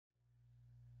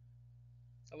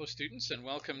Hello students, and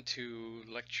welcome to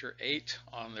lecture 8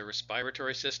 on the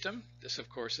respiratory system. This of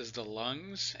course is the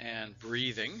lungs and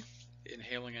breathing,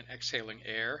 inhaling and exhaling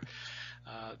air.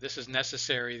 This is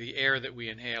necessary. The air that we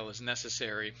inhale is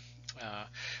necessary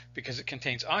because it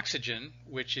contains oxygen,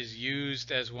 which is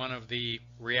used as one of the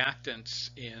reactants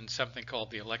in something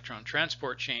called the electron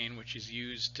transport chain, which is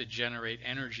used to generate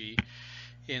energy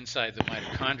inside the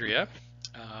mitochondria.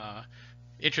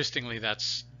 Interestingly,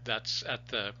 that's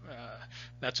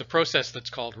a process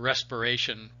that's called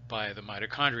respiration by the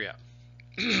mitochondria.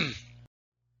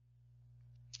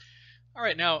 All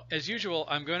right, now as usual,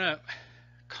 I'm going to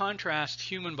contrast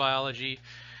human biology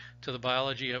to the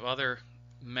biology of other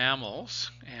mammals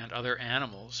and other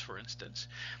animals, for instance.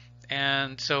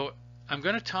 And so I'm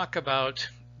going to talk about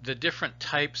the different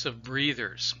types of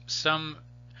breathers. Some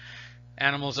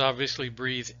animals obviously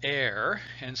breathe air,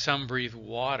 and some breathe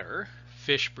water.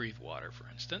 Fish breathe water, for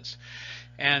instance.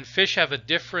 And fish have a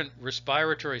different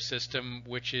respiratory system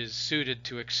which is suited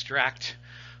to extract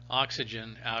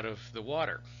oxygen out of the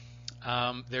water.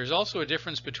 There's also a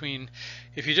difference between,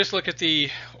 if you just look at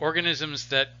the organisms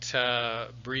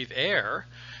that breathe air,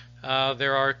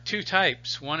 there are two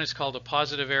types. One is called a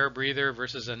positive air breather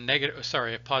versus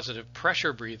a positive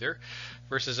pressure breather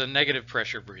versus a negative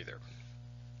pressure breather.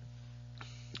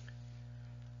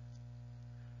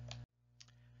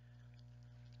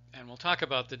 And we'll talk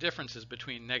about the differences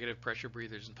between negative pressure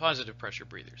breathers and positive pressure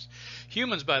breathers.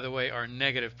 Humans, by the way, are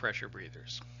negative pressure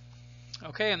breathers.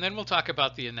 Okay, and then we'll talk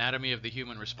about the anatomy of the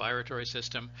human respiratory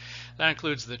system. That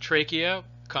includes the trachea,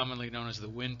 commonly known as the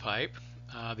windpipe,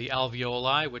 the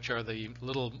alveoli, which are the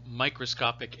little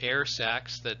microscopic air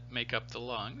sacs that make up the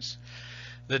lungs,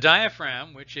 the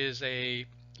diaphragm, which is a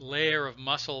layer of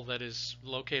muscle that is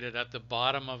located at the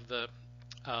bottom of the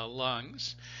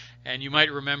lungs. And you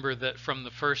might remember that from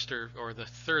the first or the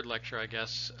third lecture, I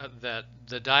guess, that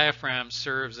the diaphragm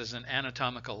serves as an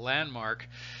anatomical landmark,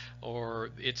 or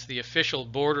it's the official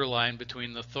borderline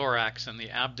between the thorax and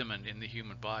the abdomen in the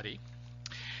human body.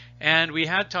 And we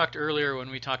had talked earlier,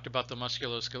 when we talked about the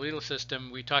musculoskeletal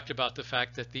system, we talked about the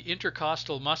fact that the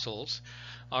intercostal muscles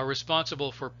are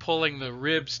responsible for pulling the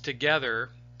ribs together,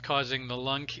 causing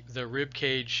the rib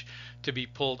cage to be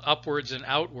pulled upwards and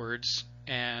outwards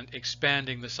and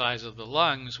expanding the size of the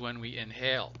lungs when we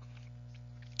inhale.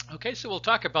 Okay, so we'll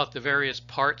talk about the various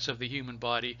parts of the human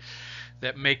body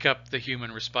that make up the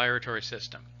human respiratory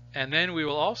system. And then we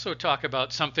will also talk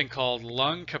about something called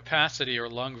lung capacity or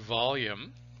lung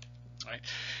volume. Right?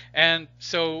 And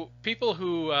so people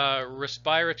who,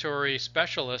 respiratory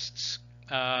specialists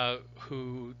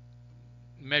who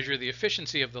measure the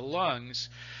efficiency of the lungs,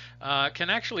 can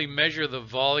actually measure the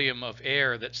volume of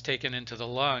air that's taken into the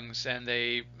lungs, and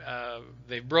they've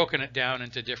broken it down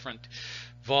into different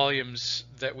volumes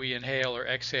that we inhale or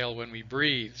exhale when we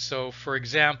breathe. So for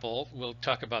example, we'll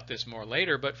talk about this more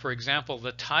later, but for example,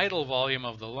 the tidal volume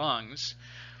of the lungs,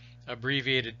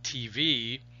 abbreviated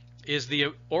TV, is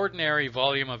the ordinary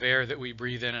volume of air that we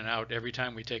breathe in and out every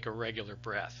time we take a regular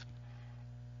breath.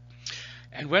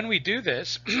 And when we do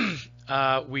this,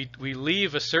 we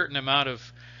leave a certain amount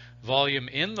of volume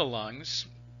in the lungs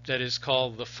that is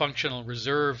called the functional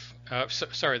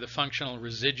the functional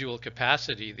residual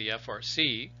capacity, the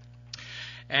FRC.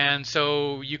 And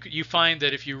so you find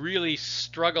that if you really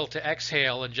struggle to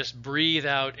exhale and just breathe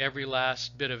out every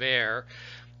last bit of air,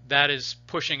 that is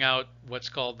pushing out what's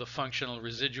called the functional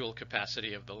residual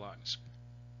capacity of the lungs.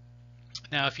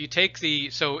 Now, if you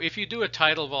if you do a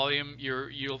tidal volume,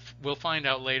 we'll find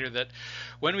out later that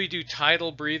when we do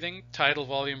tidal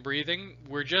volume breathing,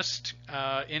 we're just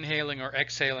inhaling or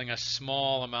exhaling a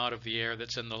small amount of the air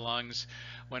that's in the lungs,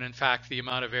 when in fact the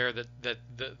amount of air that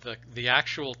the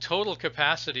actual total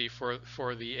capacity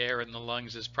for the air in the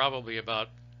lungs is probably about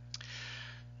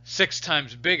 6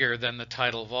 times bigger than the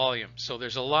tidal volume. So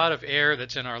there's a lot of air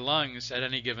that's in our lungs at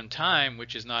any given time,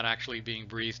 which is not actually being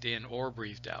breathed in or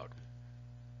breathed out.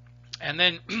 And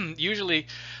then usually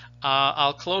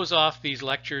I'll close off these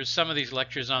lectures, some of these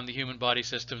lectures on the human body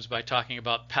systems, by talking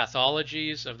about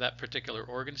pathologies of that particular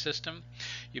organ system.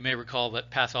 You may recall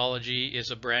that pathology is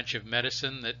a branch of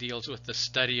medicine that deals with the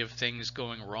study of things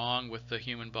going wrong with the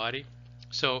human body.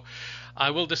 So I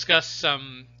will discuss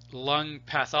some lung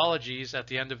pathologies at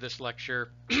the end of this lecture,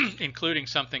 including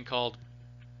something called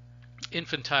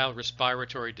infantile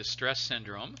respiratory distress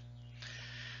syndrome.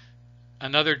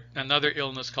 Another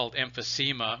illness called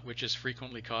emphysema, which is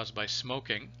frequently caused by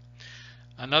smoking.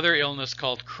 Another illness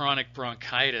called chronic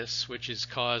bronchitis, which is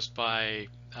caused by,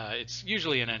 it's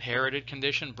usually an inherited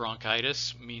condition,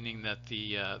 bronchitis, meaning that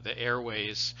the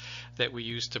airways that we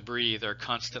use to breathe are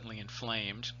constantly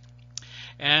inflamed.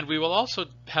 And we will also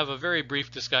have a very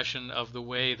brief discussion of the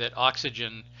way that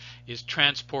oxygen is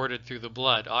transported through the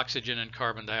blood. Oxygen and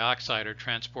carbon dioxide are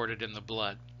transported in the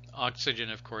blood.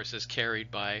 Oxygen, of course, is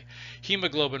carried by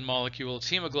hemoglobin molecules.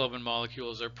 Hemoglobin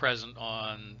molecules are present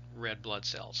on red blood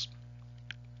cells.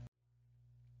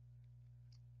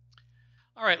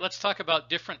 All right, let's talk about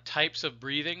different types of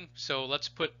breathing. So let's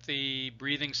put the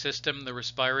breathing system, the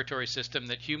respiratory system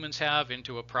that humans have,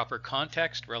 into a proper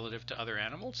context relative to other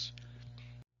animals.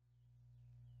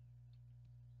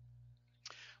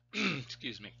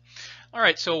 Excuse me. All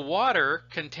right, so water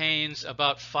contains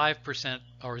about 5%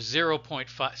 or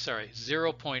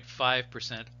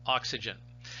 0.5% oxygen.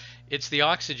 It's the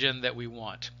oxygen that we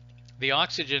want. The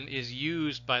oxygen is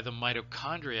used by the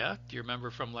mitochondria. Do you remember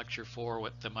from lecture 4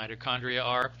 what the mitochondria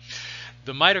are?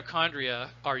 The mitochondria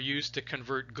are used to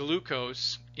convert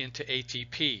glucose into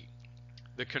ATP.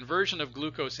 The conversion of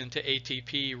glucose into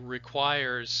ATP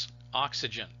requires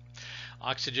oxygen.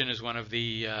 Oxygen is one of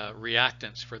the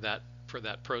reactants for that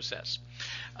process.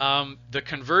 The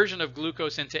conversion of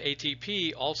glucose into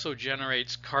ATP also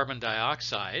generates carbon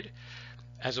dioxide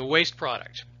as a waste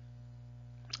product.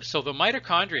 So the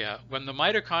mitochondria, when the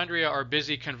mitochondria are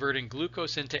busy converting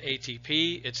glucose into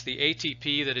ATP, it's the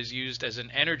ATP that is used as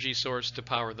an energy source to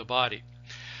power the body.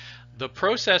 The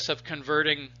process of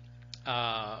converting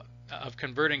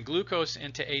glucose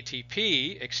into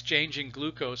ATP, exchanging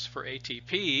glucose for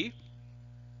ATP,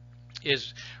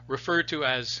 is referred to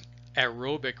as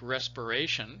aerobic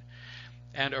respiration,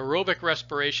 and aerobic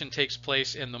respiration takes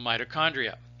place in the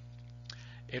mitochondria.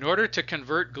 In order to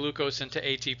convert glucose into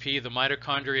ATP, the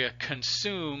mitochondria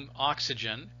consume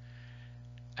oxygen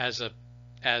as a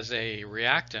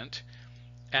reactant,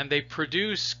 and they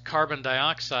produce carbon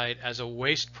dioxide as a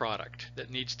waste product that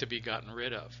needs to be gotten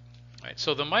rid of. Right?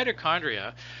 So the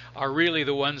mitochondria are really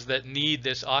the ones that need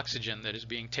this oxygen that is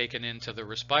being taken into the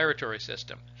respiratory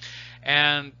system.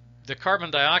 And the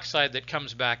carbon dioxide that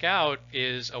comes back out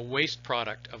is a waste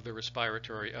product of the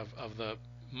respiratory, of the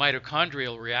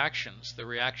mitochondrial reactions, the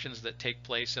reactions that take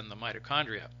place in the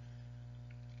mitochondria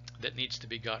that needs to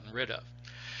be gotten rid of.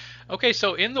 Okay,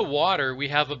 so in the water we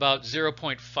have about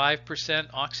 0.5%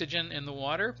 oxygen in the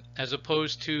water, as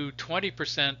opposed to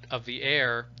 20% of the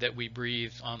air that we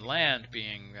breathe on land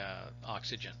being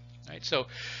oxygen. Right? So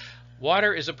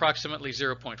water is approximately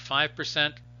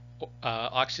 0.5%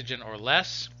 oxygen or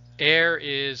less. Air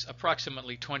is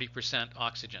approximately 20%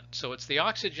 oxygen. So it's the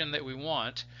oxygen that we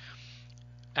want.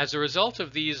 As a result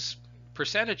of these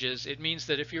percentages, it means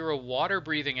that if you're a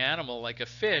water-breathing animal like a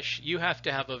fish, you have to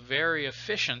have a very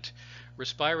efficient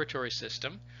respiratory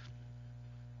system,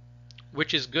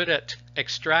 which is good at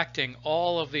extracting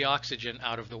all of the oxygen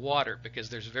out of the water, because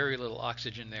there's very little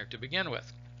oxygen there to begin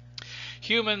with.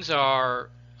 Humans are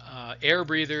air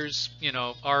breathers. You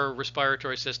know, our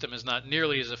respiratory system is not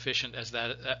nearly as efficient as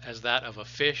that of a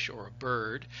fish or a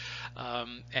bird,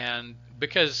 and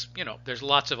because, you know, there's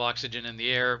lots of oxygen in the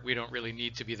air, we don't really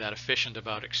need to be that efficient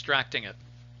about extracting it.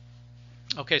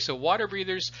 Okay, so water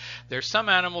breathers, there's some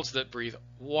animals that breathe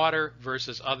water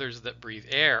versus others that breathe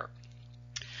air.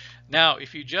 Now,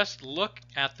 if you just look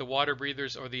at the water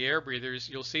breathers or the air breathers,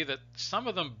 you'll see that some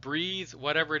of them breathe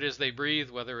whatever it is they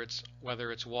breathe, whether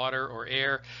it's water or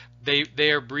air, they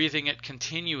are breathing it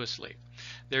continuously.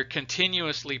 They're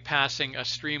continuously passing a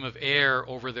stream of air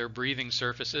over their breathing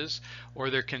surfaces, or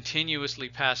they're continuously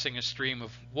passing a stream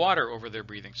of water over their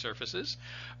breathing surfaces,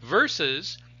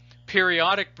 versus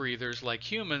periodic breathers like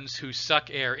humans who suck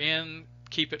air in,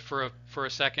 keep it for a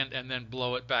second, and then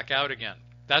blow it back out again.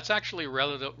 That's actually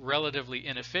relatively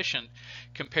inefficient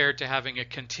compared to having a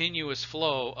continuous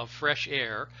flow of fresh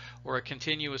air or a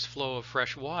continuous flow of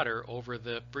fresh water over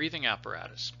the breathing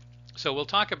apparatus. So we'll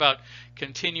talk about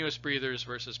continuous breathers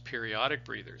versus periodic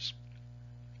breathers.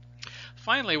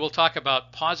 Finally, we'll talk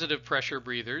about positive pressure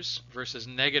breathers versus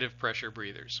negative pressure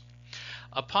breathers.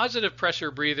 A positive pressure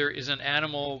breather is an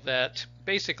animal that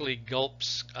basically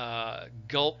gulps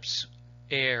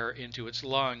air into its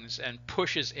lungs and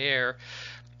pushes air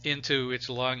into its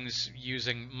lungs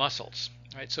using muscles.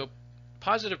 Right? So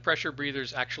positive pressure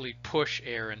breathers actually push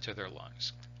air into their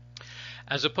lungs,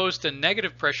 as opposed to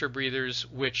negative pressure breathers,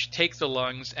 which take the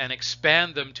lungs and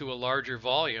expand them to a larger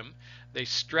volume. They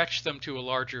stretch them to a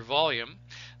larger volume.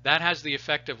 That has the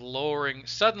effect of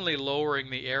suddenly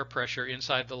lowering the air pressure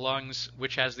inside the lungs,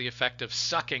 which has the effect of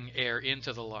sucking air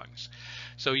into the lungs.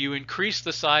 So you increase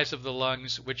the size of the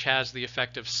lungs, which has the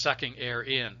effect of sucking air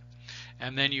in,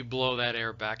 and then you blow that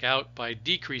air back out by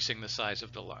decreasing the size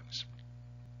of the lungs.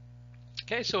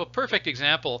 Okay, so a perfect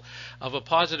example of a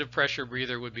positive pressure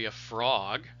breather would be a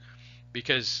frog,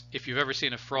 because if you've ever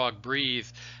seen a frog breathe,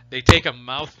 they take a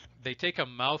they take a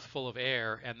mouthful of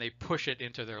air and they push it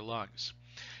into their lungs.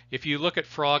 If you look at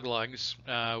frog lungs,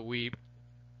 in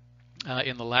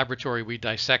the laboratory we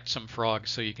dissect some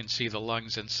frogs so you can see the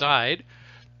lungs inside,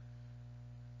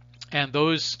 and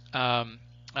those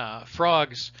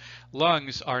frogs'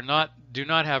 lungs do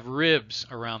not have ribs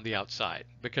around the outside,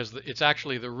 because it's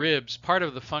actually the ribs. Part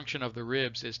of the function of the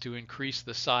ribs is to increase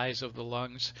the size of the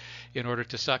lungs in order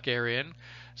to suck air in.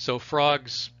 So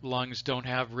frogs' lungs don't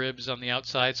have ribs on the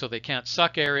outside, so they can't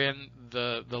suck air in.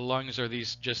 The lungs are they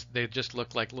just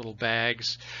look like little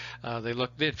bags.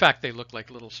 In fact, they look like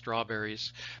little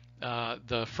strawberries.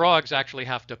 The frogs actually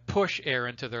have to push air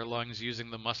into their lungs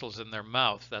using the muscles in their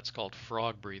mouth. That's called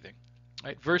frog breathing.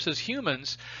 Right? Versus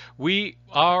humans,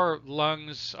 our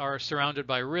lungs are surrounded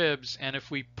by ribs, and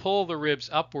if we pull the ribs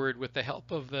upward with the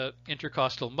help of the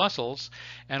intercostal muscles,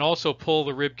 and also pull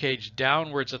the rib cage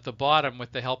downwards at the bottom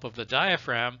with the help of the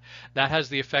diaphragm, that has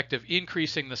the effect of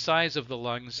increasing the size of the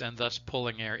lungs and thus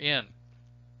pulling air in.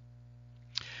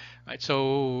 Right,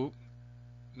 so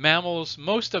mammals,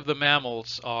 most of the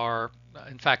mammals are,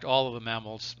 in fact all of the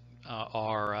mammals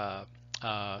are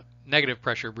negative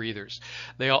pressure breathers.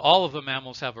 All of the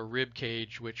mammals have a rib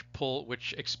cage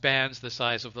which expands the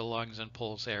size of the lungs and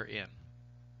pulls air in.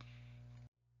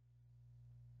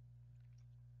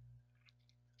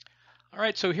 All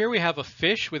right, so here we have a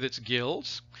fish with its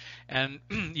gills, and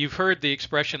you've heard the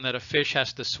expression that a fish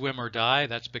has to swim or die.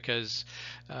 That's because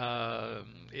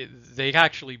they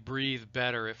actually breathe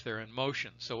better if they're in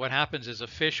motion. So what happens is a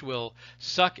fish will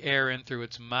suck air in through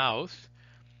its mouth,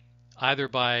 either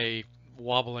by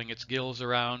wobbling its gills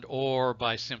around or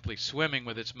by simply swimming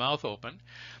with its mouth open,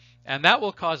 and that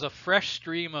will cause a fresh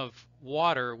stream of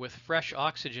water with fresh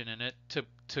oxygen in it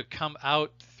to come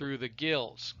out through the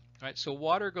gills. Right? So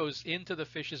water goes into the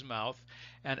fish's mouth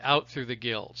and out through the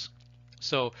gills.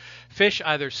 So fish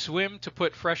either swim to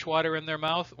put fresh water in their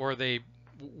mouth, or they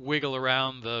wiggle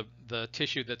around the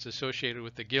tissue that's associated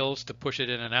with the gills to push it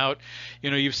in and out.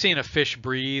 You know, you've seen a fish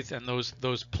breathe, and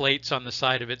those plates on the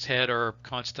side of its head are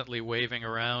constantly waving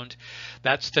around.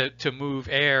 That's to move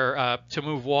air, to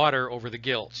move water over the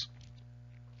gills.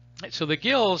 So the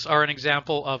gills are an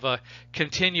example of a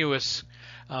continuous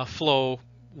flow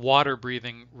water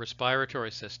breathing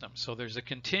respiratory system. So there's a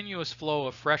continuous flow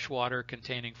of fresh water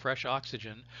containing fresh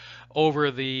oxygen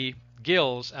over the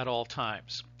gills at all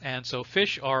times. And so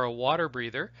fish are a water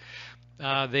breather.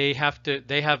 They have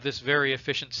this very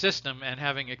efficient system, and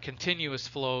having a continuous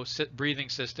flow breathing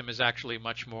system is actually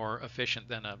much more efficient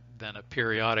than a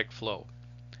periodic flow.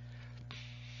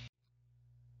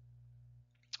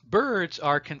 Birds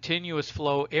are continuous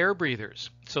flow air breathers.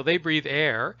 So they breathe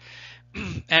air,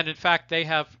 and in fact they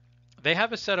have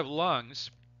a set of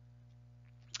lungs,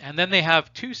 and then they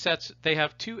have two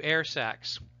air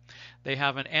sacs. They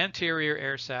have an anterior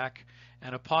air sac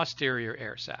and a posterior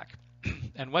air sac.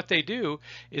 And what they do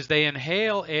is they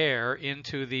inhale air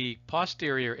into the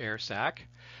posterior air sac,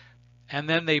 and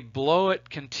then they blow it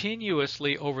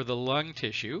continuously over the lung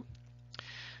tissue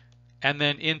and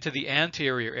then into the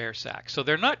anterior air sac. So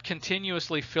they're not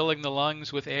continuously filling the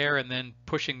lungs with air and then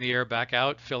pushing the air back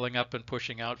out, filling up and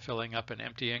pushing out, filling up and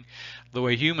emptying, the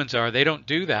way humans are. They don't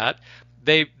do that.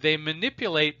 They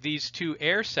manipulate these two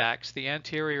air sacs, the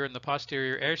anterior and the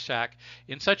posterior air sac,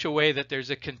 in such a way that there's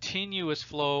a continuous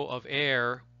flow of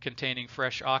air containing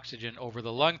fresh oxygen over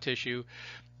the lung tissue.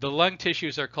 The lung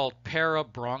tissues are called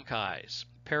parabronchi.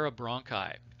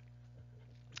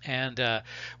 And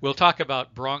we'll talk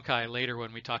about bronchi later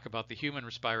when we talk about the human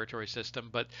respiratory system.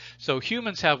 But so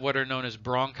humans have what are known as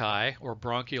bronchi, or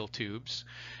bronchial tubes,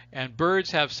 and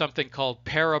birds have something called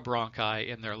parabronchi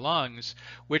in their lungs,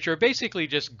 which are basically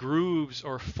just grooves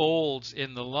or folds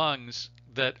in the lungs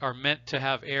that are meant to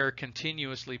have air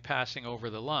continuously passing over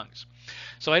the lungs.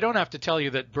 So I don't have to tell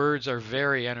you that birds are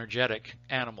very energetic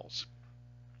animals.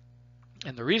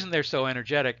 And the reason they're so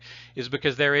energetic is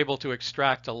because they're able to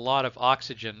extract a lot of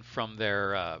oxygen from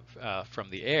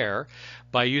the air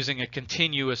by using a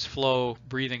continuous flow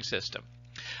breathing system.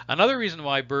 Another reason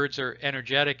why birds are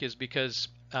energetic is because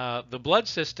the blood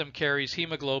system carries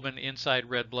hemoglobin inside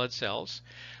red blood cells.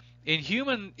 In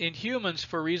humans,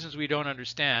 for reasons we don't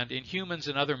understand, in humans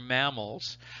and other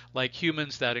mammals, like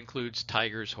humans, that includes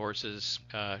tigers, horses,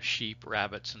 sheep,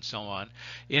 rabbits, and so on.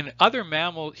 In other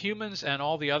mammals, humans and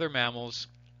all the other mammals,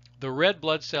 the red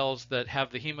blood cells that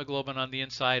have the hemoglobin on the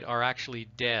inside are actually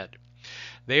dead.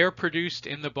 They are produced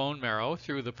in the bone marrow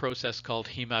through the process called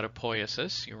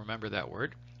hematopoiesis. You remember that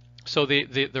word. So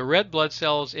the red blood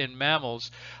cells in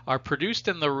mammals are produced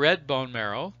in the red bone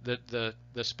marrow, the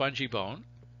spongy bone,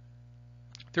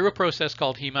 through a process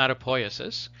called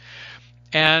hematopoiesis,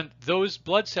 And those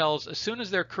blood cells, as soon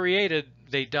as they're created,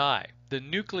 they die. The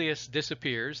nucleus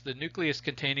disappears. The nucleus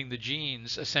containing the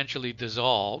genes essentially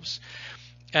dissolves.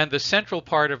 And the central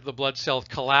part of the blood cell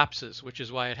collapses, which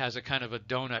is why it has a kind of a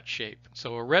donut shape.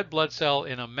 So a red blood cell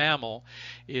in a mammal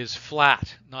is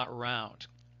flat, not round.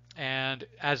 And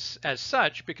as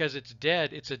such, because it's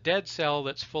dead, it's a dead cell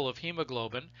that's full of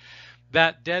hemoglobin.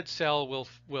 That dead cell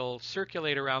will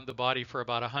circulate around the body for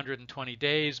about 120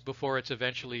 days before it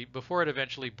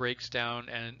eventually breaks down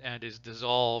and is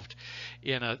dissolved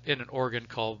in an organ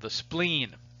called the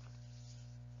spleen.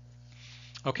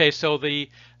 Okay, so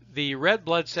the red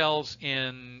blood cells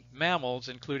in mammals,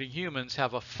 including humans,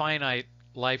 have a finite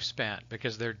lifespan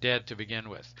because they're dead to begin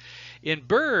with. In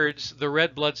birds, the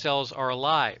red blood cells are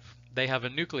alive. They have a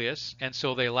nucleus, and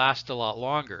so they last a lot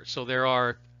longer. So there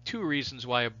are two reasons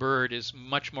why a bird is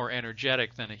much more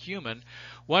energetic than a human.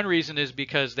 One reason is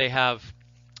because they have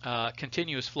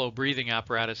continuous flow breathing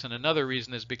apparatus, and another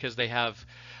reason is because they have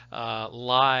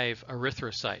live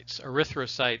erythrocytes.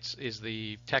 Erythrocytes is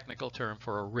the technical term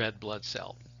for a red blood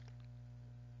cell.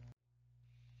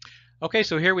 Okay,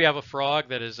 so here we have a frog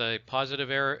that is a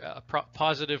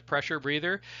positive pressure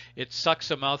breather. It sucks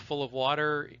a mouthful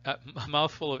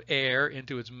of air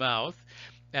into its mouth,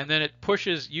 and then it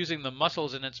pushes, using the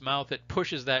muscles in its mouth, it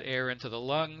pushes that air into the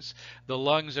lungs. The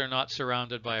lungs are not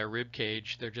surrounded by a rib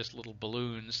cage. They're just little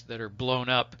balloons that are blown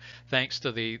up thanks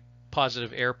to the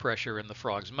positive air pressure in the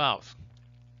frog's mouth.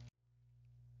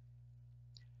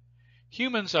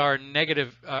 Humans are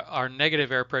negative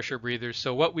air pressure breathers.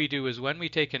 So what we do is when we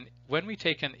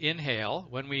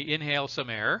inhale some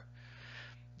air,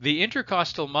 the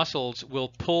intercostal muscles will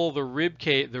pull the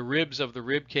ribs of the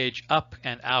rib cage up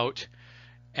and out,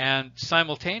 and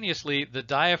simultaneously the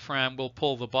diaphragm will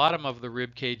pull the bottom of the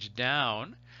rib cage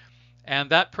down.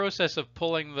 And that process of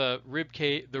pulling the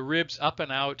ribs up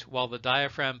and out while the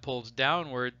diaphragm pulls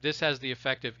downward, this has the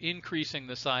effect of increasing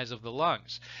the size of the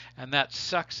lungs, and that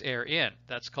sucks air in.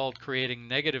 That's called creating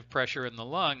negative pressure in the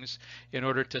lungs in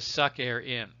order to suck air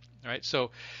in. All right, so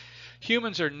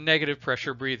humans are negative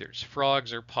pressure breathers.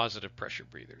 Frogs are positive pressure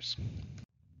breathers.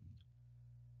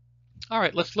 All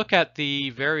right, let's look at the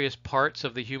various parts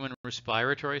of the human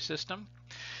respiratory system.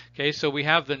 Okay, so we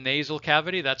have the nasal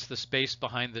cavity, that's the space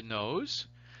behind the nose.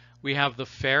 We have the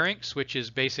pharynx, which is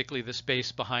basically the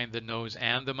space behind the nose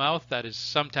and the mouth. That is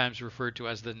sometimes referred to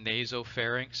as the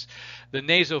nasopharynx. The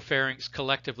nasopharynx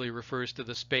collectively refers to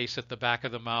the space at the back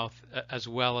of the mouth as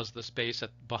well as the space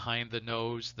behind the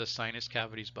nose, the sinus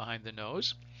cavities behind the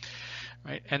nose.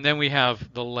 Right? And then we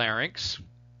have the larynx,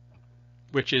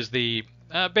 which is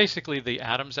basically the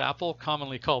Adam's apple,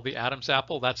 commonly called the Adam's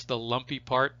apple. That's the lumpy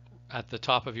part at the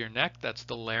top of your neck. That's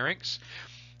the larynx.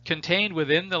 Contained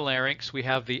within the larynx, we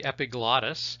have the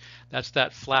epiglottis. That's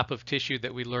that flap of tissue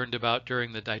that we learned about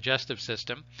during the digestive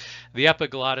system. The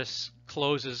epiglottis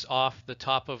closes off the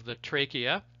top of the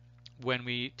trachea when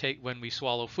we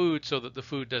swallow food, so that the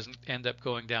food doesn't end up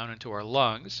going down into our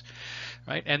lungs,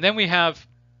 right? And then we have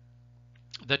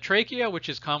the trachea, which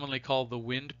is commonly called the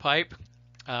windpipe.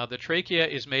 The trachea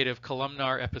is made of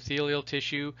columnar epithelial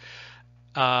tissue,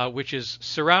 which is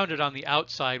surrounded on the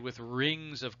outside with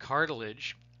rings of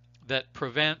cartilage that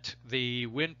prevent the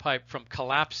windpipe from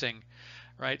collapsing,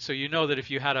 right? So you know that if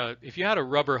you had a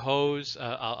rubber hose,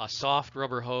 a soft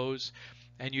rubber hose,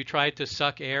 and you tried to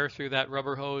suck air through that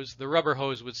rubber hose, the rubber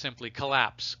hose would simply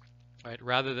collapse, right?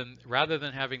 Rather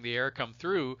than having the air come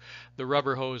through, the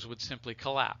rubber hose would simply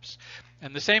collapse.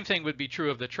 And the same thing would be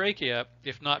true of the trachea,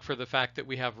 if not for the fact that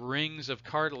we have rings of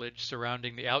cartilage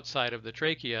surrounding the outside of the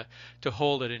trachea to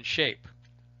hold it in shape.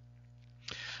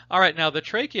 All right, now the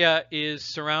trachea is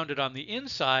surrounded on the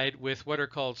inside with what are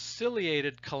called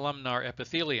ciliated columnar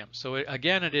epithelium. So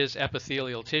again, it is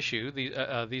epithelial tissue.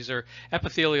 These are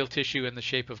epithelial tissue in the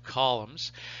shape of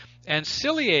columns. And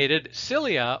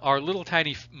cilia are little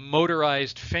tiny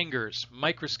motorized fingers,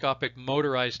 microscopic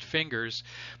motorized fingers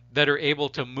that are able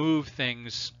to move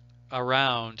things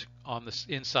around on the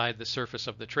inside the surface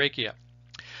of the trachea.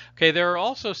 Okay, there are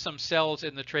also some cells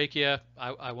in the trachea.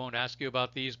 I won't ask you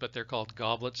about these, but they're called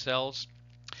goblet cells.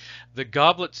 The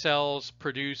goblet cells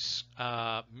produce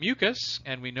mucus,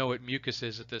 and we know what mucus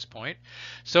is at this point.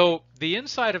 So the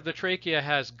inside of the trachea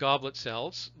has goblet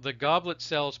cells. The goblet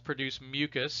cells produce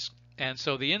mucus, and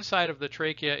so the inside of the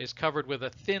trachea is covered with a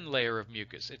thin layer of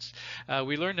mucus.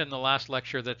 We learned in the last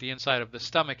lecture that the inside of the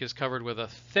stomach is covered with a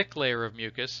thick layer of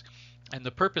mucus, and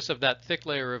the purpose of that thick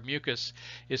layer of mucus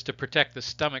is to protect the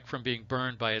stomach from being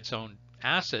burned by its own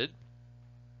acid.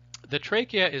 The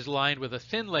trachea is lined with a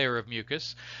thin layer of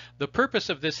mucus. The purpose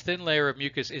of this thin layer of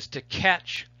mucus is to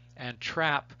catch and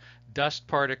trap dust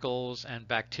particles and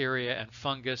bacteria and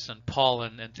fungus and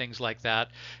pollen and things like that,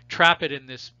 trap it in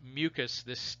this mucus,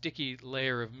 this sticky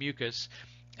layer of mucus,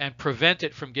 and prevent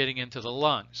it from getting into the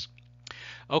lungs.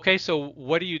 Okay, so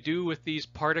what do you do with these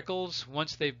particles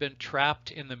once they've been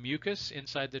trapped in the mucus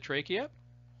inside the trachea?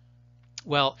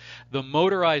 Well, the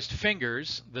motorized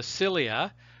fingers, the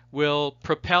cilia, will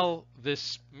propel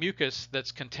this mucus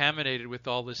that's contaminated with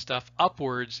all this stuff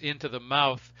upwards into the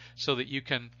mouth so that you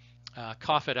can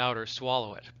cough it out or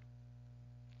swallow it.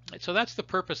 So that's the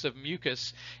purpose of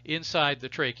mucus inside the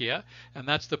trachea, and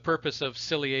that's the purpose of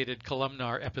ciliated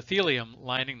columnar epithelium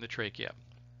lining the trachea.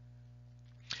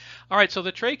 All right, so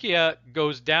the trachea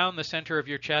goes down the center of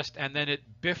your chest and then it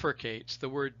bifurcates. The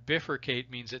word bifurcate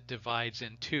means it divides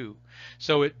in two.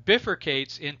 So it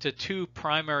bifurcates into two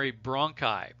primary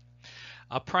bronchi.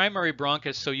 A primary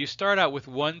bronchus, so you start out with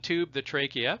one tube, the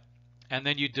trachea, and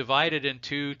then you divide it in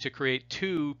two to create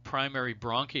two primary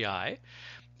bronchi.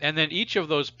 And then each of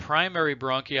those primary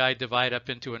bronchi divide up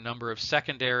into a number of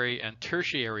secondary and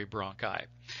tertiary bronchi.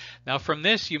 Now from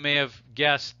this you may have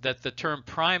guessed that the term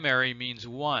primary means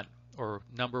one, or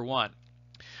number one.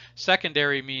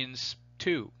 Secondary means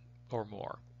two or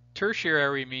more.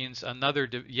 Tertiary means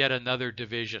yet another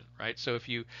division, right? So if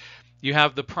you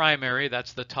have the primary,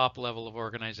 that's the top level of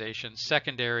organization.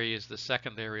 Secondary is the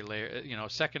secondary layer,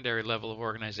 secondary level of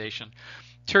organization.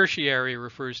 Tertiary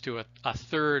refers to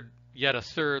yet a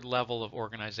third level of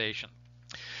organization.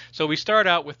 So we start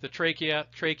out with the trachea.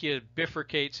 Trachea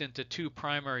bifurcates into two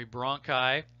primary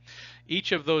bronchi.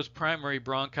 Each of those primary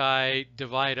bronchi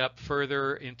divide up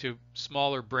further into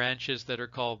smaller branches that are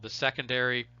called the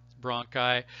secondary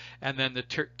bronchi, and then the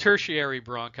tertiary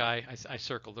bronchi. I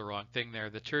circled the wrong thing there.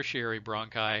 The tertiary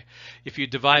bronchi, if you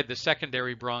divide the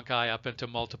secondary bronchi up into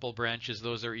multiple branches,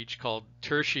 those are each called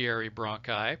tertiary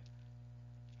bronchi.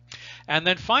 And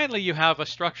then finally you have a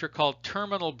structure called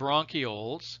terminal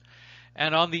bronchioles,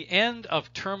 and on the end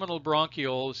of terminal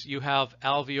bronchioles you have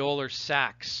alveolar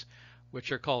sacs,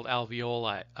 which are called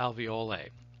alveoli.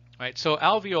 Right? So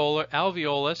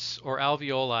alveolus or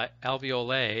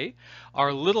alveoli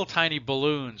are little tiny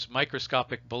balloons,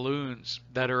 microscopic balloons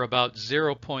that are about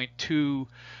 0.2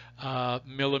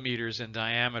 millimeters in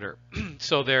diameter.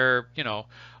 So they're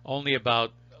only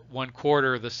about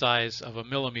 1/4 the size of a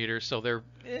millimeter. So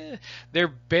they're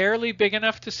barely big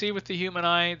enough to see with the human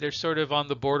eye. They're sort of on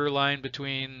the borderline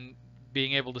between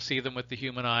being able to see them with the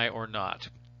human eye or not.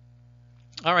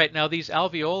 All right, now these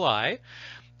alveoli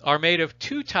are made of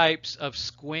two types of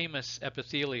squamous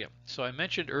epithelium. So I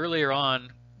mentioned earlier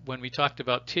on when we talked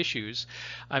about tissues,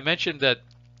 I mentioned that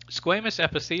squamous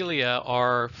epithelia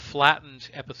are flattened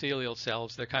epithelial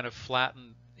cells. They're kind of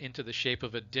flattened into the shape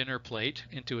of a dinner plate,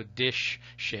 into a dish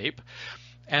shape,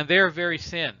 and they're very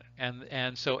thin.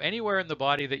 And so anywhere in the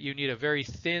body that you need a very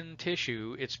thin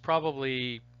tissue, it's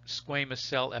probably squamous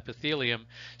cell epithelium,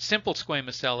 simple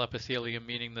squamous cell epithelium,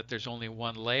 meaning that there's only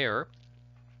one layer.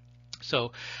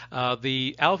 So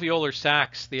the alveolar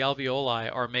sacs, the alveoli,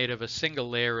 are made of a single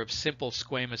layer of simple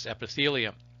squamous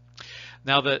epithelium.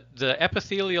 Now the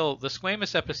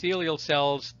squamous epithelial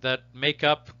cells that make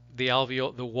up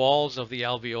the walls of the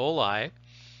alveoli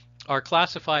are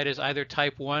classified as either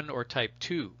type 1 or type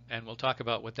 2, and we'll talk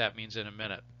about what that means in a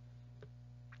minute.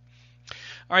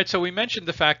 All right, so we mentioned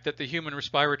the fact that the human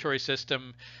respiratory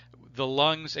system, the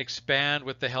lungs expand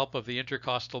with the help of the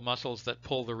intercostal muscles that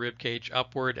pull the rib cage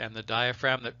upward and the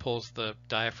diaphragm that pulls the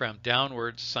diaphragm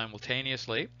downwards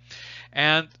simultaneously.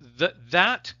 And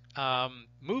that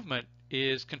movement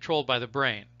is controlled by the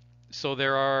brain. So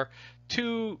there are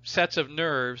two sets of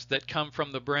nerves that come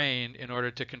from the brain in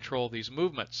order to control these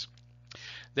movements.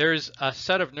 There's a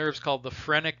set of nerves called the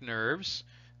phrenic nerves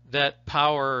that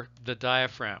power the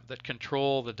diaphragm, that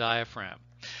control the diaphragm.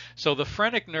 So the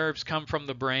phrenic nerves come from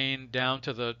the brain down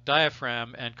to the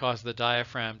diaphragm and cause the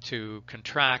diaphragm to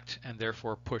contract and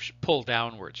therefore pull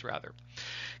downwards rather.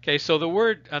 Okay, so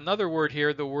another word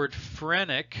here, the word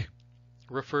phrenic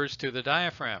refers to the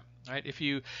diaphragm. Right?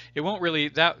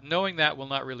 Knowing that will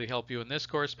not really help you in this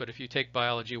course, but if you take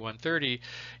Biology 130,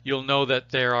 you'll know that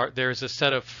there's a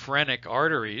set of phrenic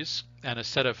arteries and a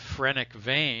set of phrenic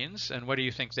veins, and what do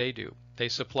you think they do? They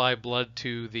supply blood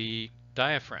to the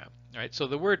diaphragm. Right? So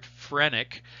the word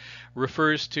phrenic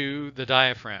refers to the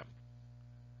diaphragm.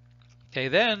 Okay,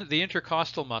 then the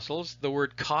intercostal muscles, the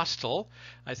word costal,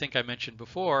 I think I mentioned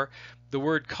before, the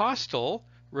word costal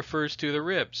refers to the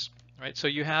ribs. Right, so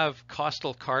you have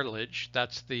costal cartilage,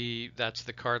 that's the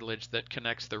cartilage that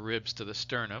connects the ribs to the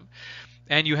sternum,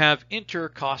 and you have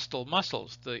intercostal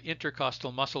muscles. The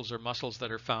intercostal muscles are muscles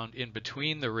that are found in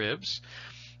between the ribs,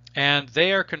 and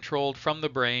they are controlled from the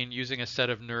brain using a set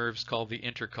of nerves called the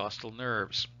intercostal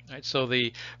nerves. Right? So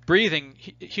the breathing,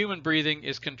 human breathing,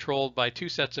 is controlled by two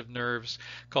sets of nerves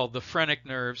called the phrenic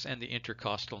nerves and the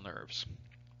intercostal nerves.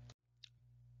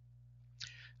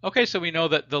 Okay, so we know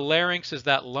that the larynx is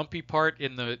that lumpy part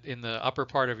in the upper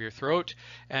part of your throat,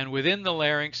 and within the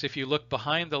larynx, if you look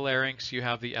behind the larynx, you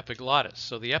have the epiglottis.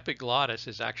 So the epiglottis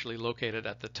is actually located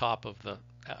at the top of the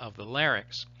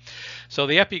larynx. So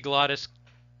the epiglottis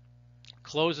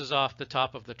closes off the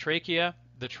top of the trachea.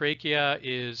 The trachea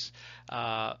is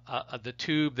the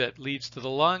tube that leads to the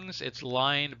lungs. It's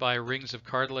lined by rings of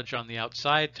cartilage on the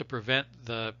outside to prevent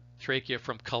the trachea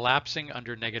from collapsing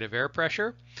under negative air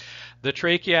pressure. The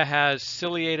trachea has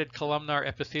ciliated columnar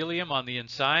epithelium on the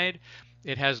inside.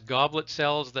 It has goblet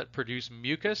cells that produce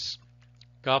mucus.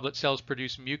 Goblet cells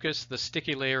produce mucus. The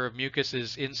sticky layer of mucus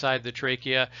is inside the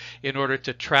trachea in order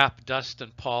to trap dust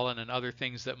and pollen and other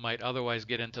things that might otherwise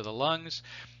get into the lungs.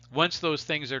 Once those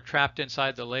things are trapped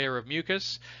inside the layer of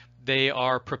mucus, they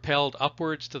are propelled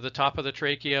upwards to the top of the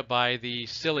trachea by the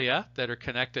cilia that are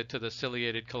connected to the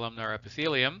ciliated columnar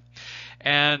epithelium,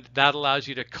 and that allows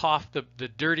you to cough the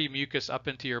dirty mucus up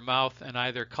into your mouth and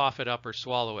either cough it up or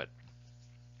swallow it.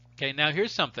 Okay, now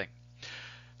here's something.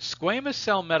 Squamous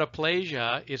cell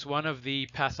metaplasia is one of the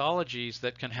pathologies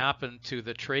that can happen to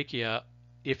the trachea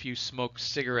if you smoke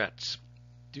cigarettes.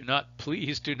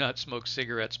 Please do not smoke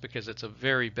cigarettes, because it's a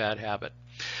very bad habit.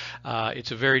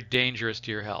 It's very dangerous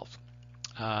to your health.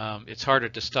 It's harder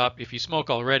to stop. If you smoke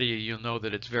already, you'll know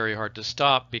that it's very hard to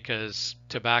stop because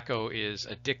tobacco is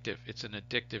addictive. It's an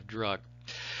addictive drug.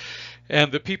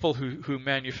 And the people who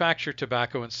manufacture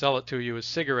tobacco and sell it to you as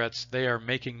cigarettes, they are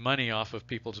making money off of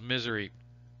people's misery.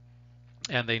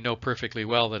 And they know perfectly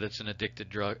well that it's an addictive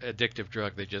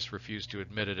drug. They just refuse to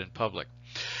admit it in public.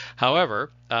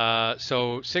 However,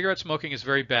 so cigarette smoking is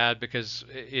very bad because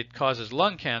it causes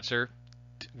lung cancer.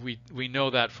 We know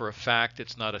that for a fact.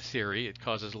 It's not a theory. It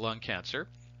causes lung cancer.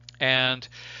 And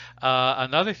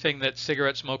another thing that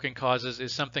cigarette smoking causes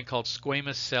is something called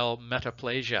squamous cell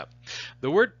metaplasia. The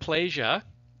word plasia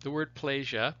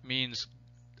means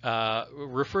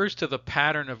refers to the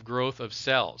pattern of growth of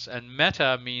cells, and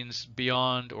meta means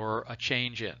beyond or a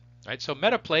change in. Right? So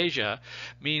metaplasia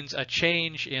means a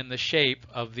change in the shape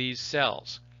of these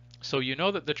cells. So you know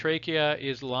that the trachea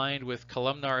is lined with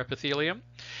columnar epithelium.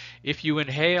 If you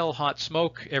inhale hot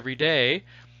smoke every day,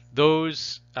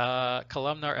 those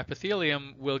columnar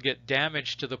epithelium will get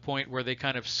damaged to the point where they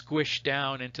kind of squish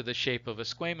down into the shape of a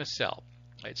squamous cell.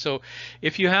 Right? So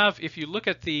if you look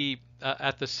at the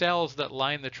cells that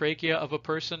line the trachea of a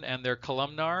person and they're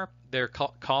columnar, they're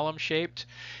column shaped,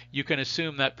 you can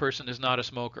assume that person is not a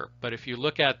smoker. But if you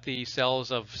look at the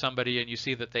cells of somebody and you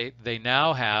see that they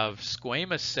now have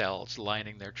squamous cells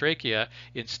lining their trachea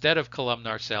instead of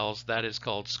columnar cells, that is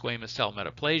called squamous cell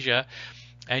metaplasia.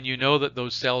 And you know that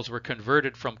those cells were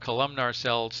converted from columnar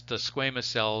cells to squamous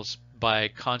cells by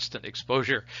constant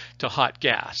exposure to hot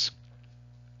gas.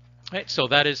 Right, so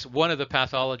that is one of the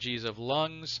pathologies of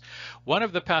lungs. One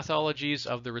of the pathologies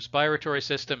of the respiratory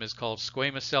system is called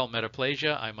squamous cell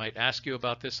metaplasia. I might ask you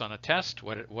about this on a test.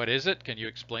 What is it? Can you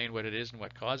explain what it is and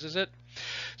what causes it?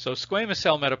 So squamous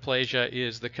cell metaplasia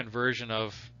is the conversion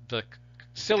of the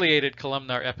ciliated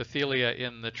columnar epithelia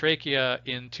in the trachea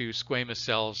into squamous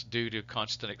cells due to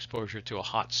constant exposure to a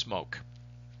hot smoke.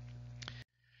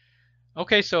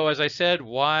 Okay, so as I said,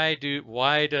 why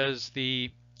does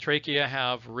the trachea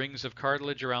have rings of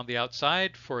cartilage around the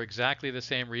outside? For exactly the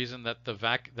same reason that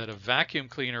a vacuum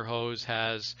cleaner hose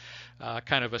has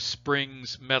kind of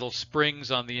metal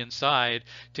springs on the inside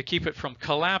to keep it from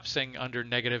collapsing under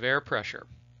negative air pressure.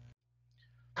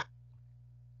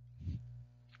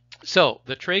 So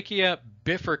the trachea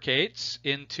bifurcates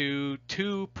into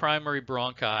two primary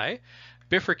bronchi.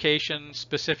 Bifurcation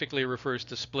specifically refers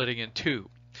to splitting in two.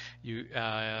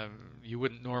 You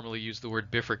wouldn't normally use the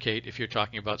word bifurcate if you're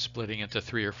talking about splitting into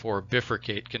 3 or 4.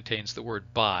 Bifurcate contains the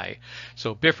word bi,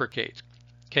 so bifurcate.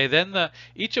 Okay, then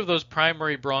each of those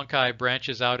primary bronchi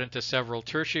branches out into several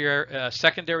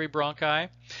secondary bronchi.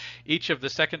 Each of the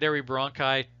secondary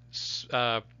bronchi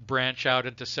branch out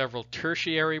into several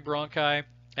tertiary bronchi.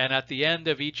 And at the end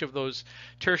of each of those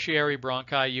tertiary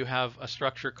bronchi, you have a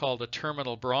structure called a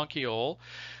terminal bronchiole.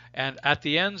 And at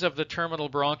the ends of the terminal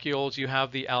bronchioles, you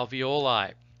have the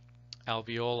alveoli.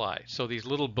 So these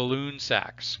little balloon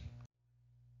sacs.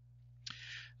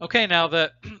 Okay, now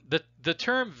the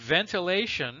term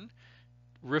ventilation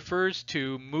refers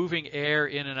to moving air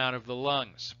in and out of the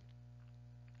lungs.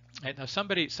 And now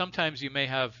sometimes you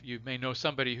may know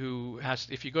somebody who has,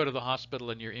 if you go to the hospital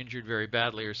and you're injured very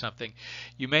badly or something,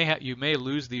 you may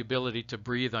lose the ability to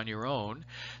breathe on your own.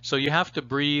 So you have to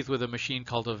breathe with a machine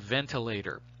called a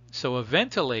ventilator. So a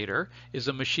ventilator is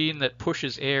a machine that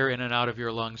pushes air in and out of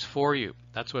your lungs for you.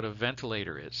 That's what a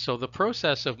ventilator is. So the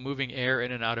process of moving air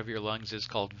in and out of your lungs is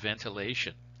called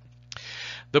ventilation.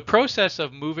 The process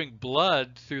of moving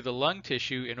blood through the lung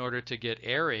tissue in order to get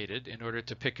aerated, in order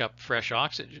to pick up fresh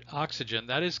oxygen,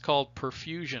 that is called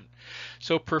perfusion.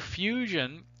 So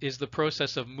perfusion is the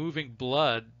process of moving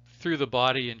blood through the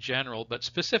body in general, but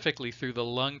specifically through the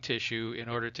lung tissue in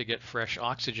order to get fresh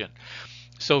oxygen.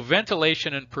 So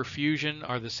ventilation and perfusion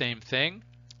are the same thing.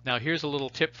 Now here's a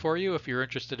little tip for you if you're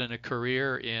interested in a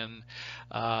career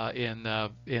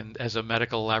as a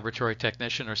medical laboratory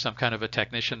technician or some kind of a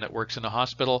technician that works in a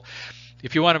hospital.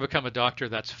 If you want to become a doctor,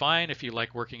 that's fine. If you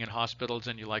like working in hospitals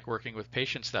and you like working with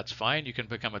patients, that's fine. You can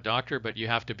become a doctor, but you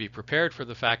have to be prepared for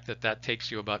the fact that that takes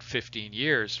you about 15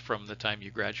 years from the time you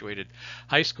graduated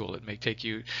high school. It may take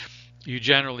you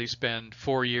generally spend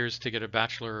 4 years to get a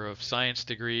Bachelor of Science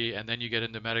degree, and then you get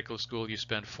into medical school, you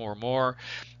spend 4 more.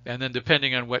 And then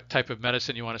depending on what type of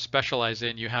medicine you want to specialize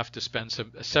in, you have to spend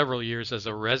several years as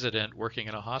a resident working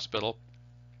in a hospital.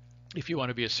 If you want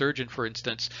to be a surgeon, for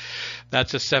instance,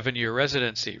 that's a 7-year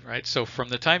residency, right? So from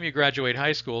the time you graduate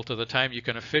high school to the time you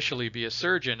can officially be a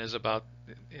surgeon is about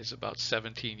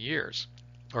 17 years,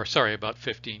 or sorry, about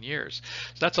 15 years.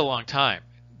 So that's a long time.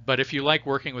 But if you like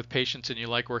working with patients and you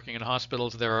like working in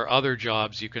hospitals, there are other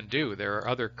jobs you can do. There are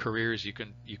other careers you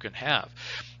can have.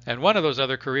 And one of those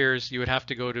other careers, you would have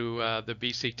to go to the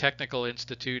BC Technical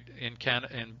Institute in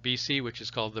BC, which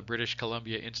is called the British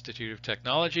Columbia Institute of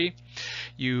Technology.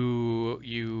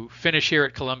 You finish here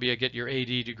at Columbia, get your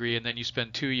AD degree, and then you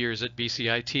spend 2 years at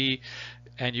BCIT,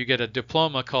 and you get a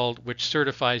diploma which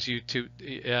certifies you to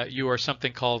you are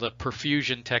something called a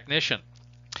perfusion technician.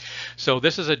 So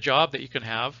this is a job that you can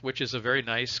have, which is a very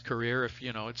nice career. If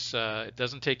you know, it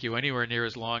doesn't take you anywhere near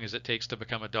as long as it takes to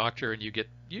become a doctor, and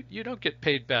you don't get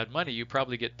paid bad money. You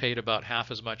probably get paid about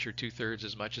half as much or 2/3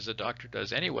 as much as a doctor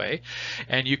does anyway,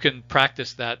 and you can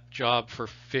practice that job for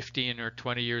 15 or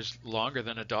 20 years longer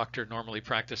than a doctor normally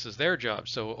practices their job.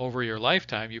 So over your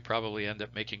lifetime, you probably end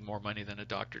up making more money than a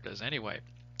doctor does anyway.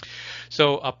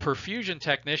 So a perfusion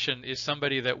technician is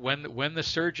somebody that when the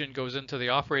surgeon goes into the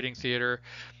operating theater,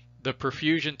 the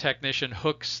perfusion technician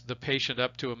hooks the patient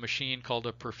up to a machine called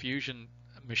a perfusion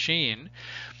machine,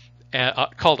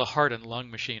 called a heart and lung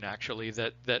machine actually,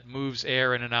 that moves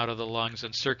air in and out of the lungs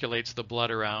and circulates the blood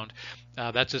around.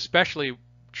 That's especially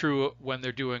true when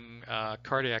they're doing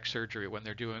cardiac surgery, when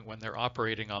they're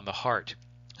operating on the heart.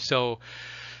 So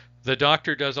the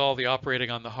doctor does all the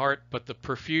operating on the heart, but the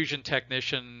perfusion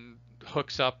technician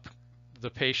hooks up the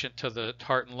patient to the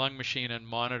heart and lung machine and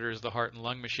monitors the heart and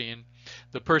lung machine.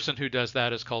 The person who does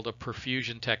that is called a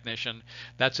perfusion technician.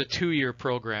 That's a 2-year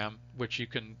program, which you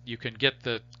can get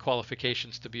the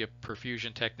qualifications to be a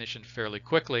perfusion technician fairly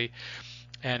quickly.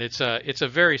 And it's a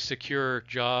very secure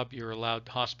job. You're allowed,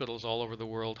 hospitals all over the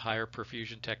world hire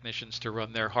perfusion technicians to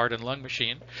run their heart and lung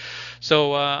machine.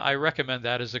 So I recommend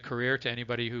that as a career to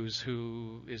anybody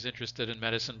who is interested in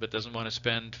medicine but doesn't want to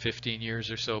spend 15 years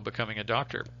or so becoming a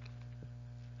doctor.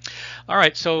 All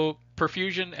right, so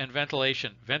perfusion and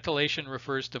ventilation. Ventilation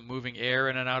refers to moving air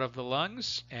in and out of the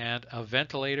lungs, and a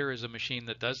ventilator is a machine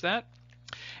that does that.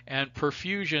 And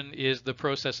perfusion is the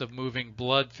process of moving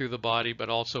blood through the body, but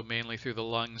also mainly through the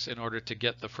lungs in order to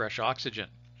get the fresh oxygen.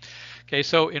 Okay,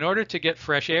 so in order to get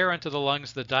fresh air into the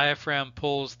lungs, the diaphragm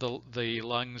pulls the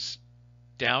lungs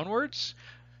downwards,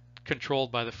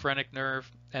 controlled by the phrenic nerve,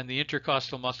 and the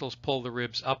intercostal muscles pull the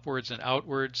ribs upwards and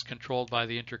outwards, controlled by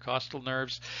the intercostal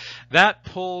nerves. That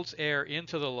pulls air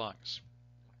into the lungs.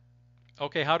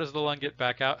 Okay, how does the lung get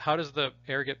back out? How does the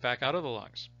air get back out of the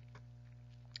lungs?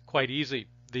 Quite easy.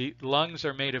 The lungs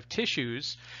are made of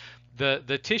tissues.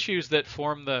 The tissues that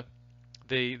form the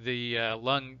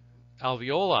lung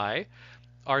alveoli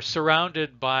are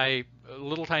surrounded by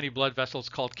little tiny blood vessels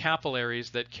called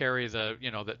capillaries that carry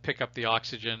that pick up the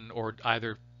oxygen, or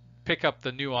either pick up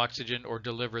the new oxygen or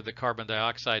deliver the carbon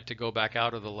dioxide to go back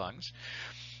out of the lungs.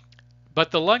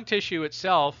 But the lung tissue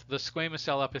itself, the squamous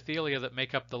cell epithelia that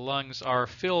make up the lungs, are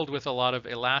filled with a lot of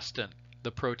elastin,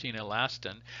 the protein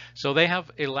elastin. So they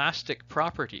have elastic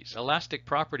properties. Elastic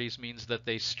properties means that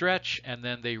they stretch and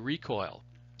then they recoil.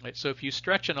 Right? So if you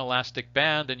stretch an elastic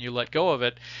band and you let go of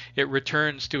it, it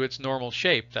returns to its normal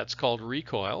shape. That's called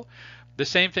recoil. The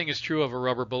same thing is true of a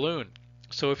rubber balloon.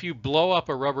 So if you blow up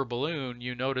a rubber balloon,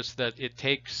 you notice that it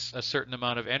takes a certain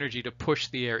amount of energy to push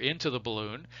the air into the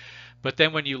balloon. But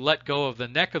then when you let go of the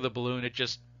neck of the balloon, it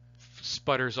just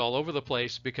sputters all over the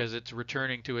place because it's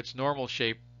returning to its normal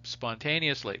shape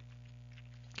spontaneously.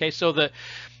 Okay, so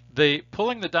the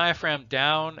pulling the diaphragm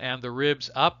down and the ribs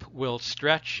up will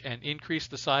stretch and increase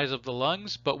the size of the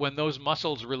lungs, but when those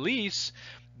muscles release,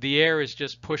 the air is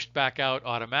just pushed back out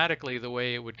automatically the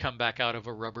way it would come back out of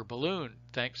a rubber balloon,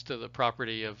 thanks to the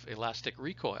property of elastic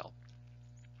recoil.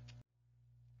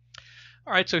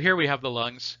 All right, so here we have the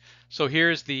lungs. So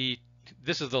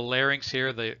this is the larynx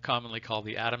here, commonly called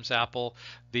the Adam's apple.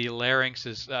 The larynx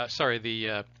is,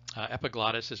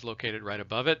 epiglottis is located right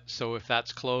above it. So if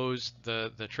that's closed,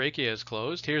 the trachea is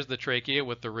closed. Here's the trachea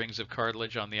with the rings of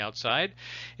cartilage on the outside.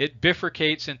 It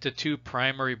bifurcates into two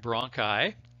primary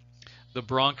bronchi. The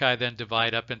bronchi then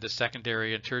divide up into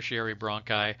secondary and tertiary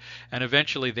bronchi, and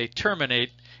eventually they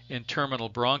terminate in terminal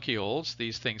bronchioles,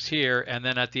 these things here, and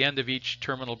then at the end of each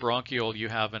terminal bronchiole you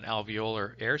have an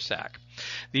alveolar air sac.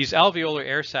 These alveolar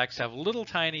air sacs have little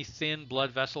tiny thin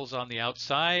blood vessels on the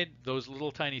outside. Those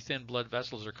little tiny thin blood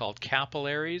vessels are called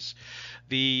capillaries.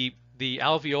 The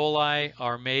alveoli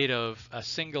are made of a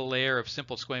single layer of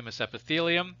simple squamous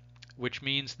epithelium, which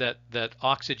means that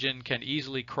oxygen can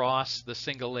easily cross the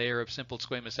single layer of simple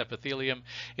squamous epithelium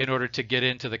in order to get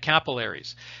into the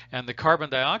capillaries. And the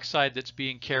carbon dioxide that's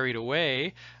being carried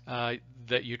away,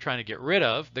 that you're trying to get rid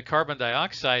of, the carbon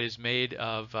dioxide is made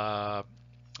of the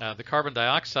carbon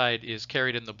dioxide is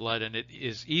carried in the blood, and it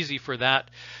is easy for that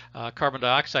carbon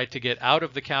dioxide to get out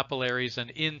of the capillaries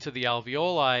and into the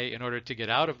alveoli in order to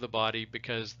get out of the body,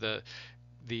 because the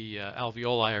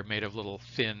alveoli are made of little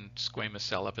thin squamous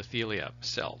cell epithelia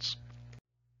cells.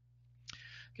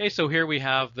 Okay, so here we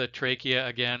have the trachea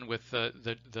again with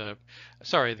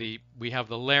we have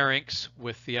the larynx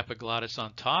with the epiglottis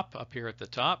on top, up here at the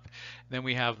top. Then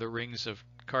we have the rings of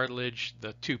cartilage,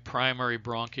 the two primary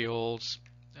bronchioles,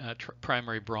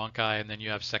 primary bronchi, and then you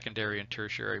have secondary and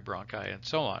tertiary bronchi, and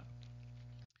so on.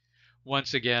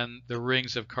 Once again, the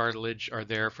rings of cartilage are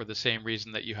there for the same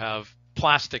reason that you have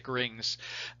plastic rings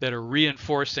that are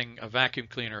reinforcing a vacuum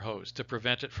cleaner hose to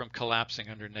prevent it from collapsing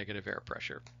under negative air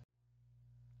pressure.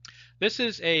 This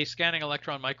is a scanning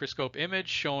electron microscope image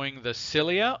showing the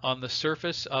cilia on the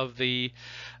surface of the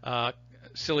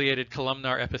ciliated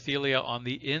columnar epithelia on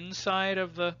the inside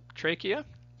of the trachea.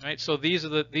 Right, so these are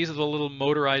the little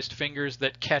motorized fingers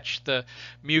that catch the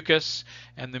mucus,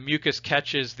 and the mucus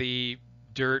catches the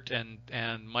dirt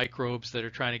and microbes that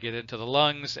are trying to get into the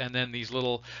lungs, and then these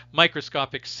little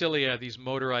microscopic cilia, these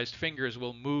motorized fingers,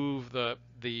 will move the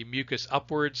mucus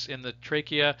upwards in the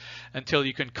trachea until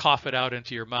you can cough it out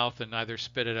into your mouth and either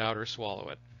spit it out or swallow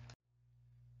it.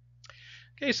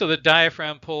 Okay, so the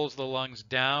diaphragm pulls the lungs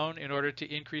down in order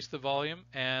to increase the volume,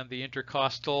 and the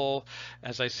intercostal,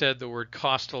 as I said, the word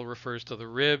costal refers to the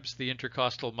ribs. The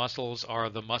intercostal muscles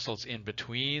are the muscles in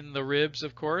between the ribs,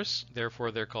 of course. Therefore,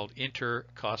 they're called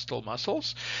intercostal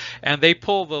muscles, and they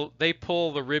pull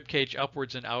the rib cage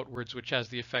upwards and outwards, which has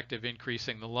the effect of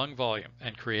increasing the lung volume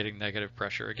and creating negative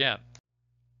pressure again.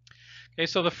 Okay,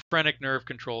 so the phrenic nerve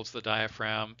controls the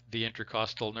diaphragm. The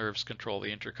intercostal nerves control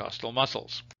the intercostal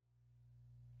muscles.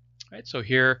 Right, so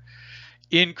here,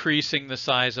 increasing the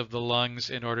size of the lungs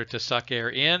in order to suck air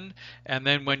in, and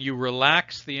then when you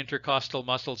relax the intercostal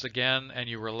muscles again and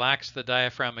you relax the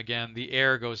diaphragm again, the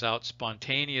air goes out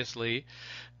spontaneously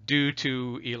due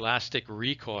to elastic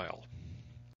recoil.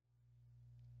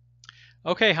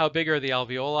 Okay, how big are the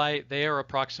alveoli? They are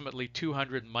approximately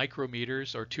 200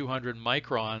 micrometers or 200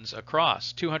 microns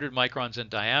across, 200 microns in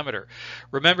diameter.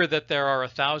 Remember that there are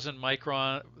 1,000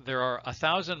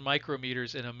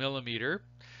 micrometers in a millimeter,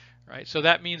 right? So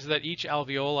that means that each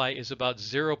alveoli is about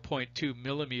 0.2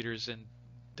 millimeters in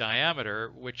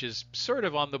diameter, which is sort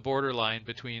of on the borderline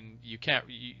between, you can't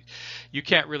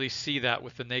really see that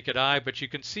with the naked eye, but you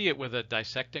can see it with a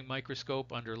dissecting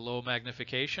microscope under low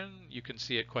magnification. You can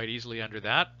see it quite easily under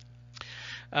that.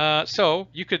 So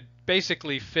you could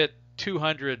basically fit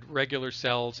 200 regular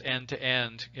cells end to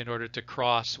end in order to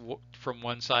cross from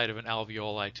one side of an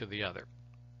alveoli to the other.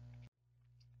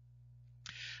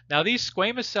 Now these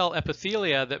squamous cell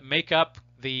epithelia that make up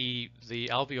the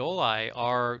alveoli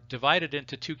are divided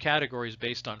into two categories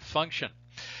based on function.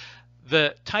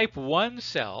 The type 1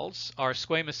 cells are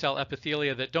squamous cell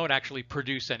epithelia that don't actually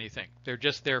produce anything. They're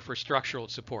just there for structural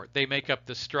support. They make up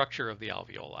the structure of the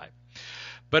alveoli.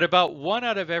 But about 1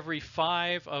 out of every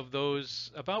 5 of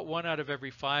those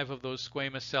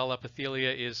squamous cell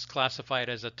epithelia is classified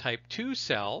as a type 2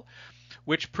 cell,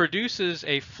 which produces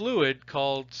a fluid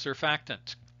called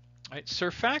surfactant. Right?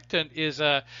 Surfactant is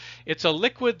it's a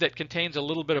liquid that contains a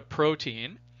little bit of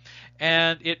protein,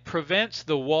 and it prevents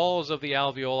the walls of the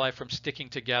alveoli from sticking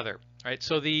together. Right?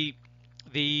 So the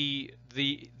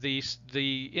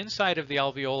the inside of the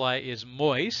alveoli is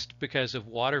moist because of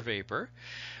water vapor.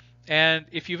 And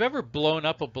if you've ever blown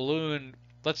up a balloon,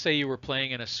 let's say you were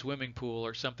playing in a swimming pool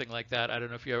or something like that. I don't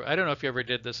know if you ever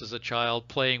did this as a child,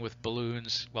 playing with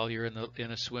balloons while you're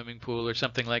in a swimming pool or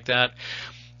something like that.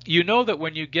 You know that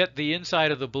when you get the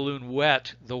inside of the balloon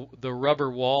wet, the rubber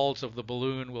walls of the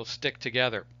balloon will stick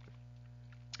together.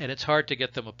 And it's hard to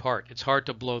get them apart. It's hard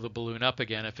to blow the balloon up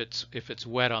again if it's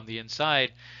wet on the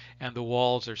inside and the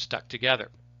walls are stuck together.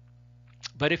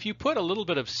 But if you put a little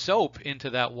bit of soap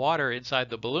into that water inside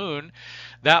the balloon,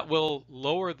 that will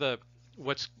lower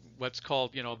what's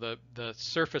called, the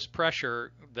surface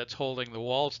pressure that's holding the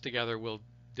walls together will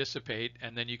dissipate,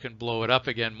 and then you can blow it up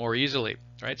again more easily,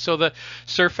 right? So the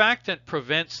surfactant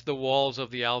prevents the walls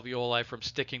of the alveoli from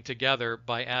sticking together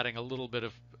by adding a little bit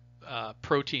of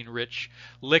protein-rich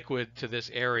liquid to this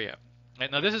area.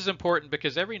 Right? Now this is important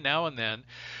because every now and then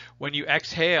when you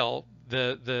exhale,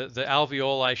 the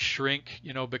alveoli shrink,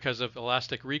 because of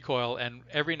elastic recoil, and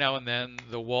every now and then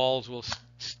the walls will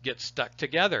get stuck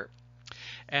together.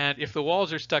 And if the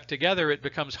walls are stuck together, it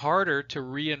becomes harder to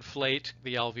reinflate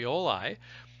the alveoli,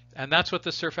 and that's what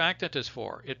the surfactant is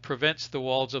for. It prevents the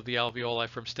walls of the alveoli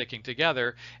from sticking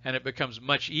together, and it becomes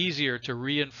much easier to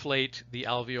reinflate the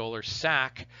alveolar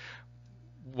sac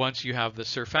once you have the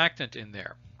surfactant in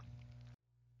there.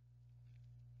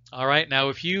 All right, now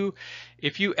if you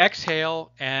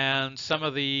exhale and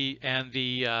the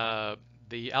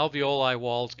alveoli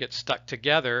walls get stuck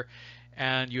together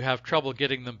and you have trouble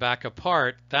getting them back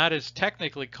apart, that is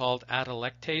technically called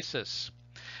atelectasis.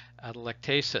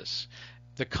 Atelectasis.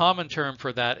 The common term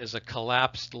for that is a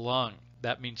collapsed lung.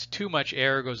 That means too much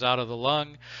air goes out of the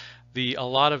lung. A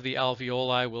lot of the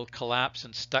alveoli will collapse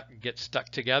and get stuck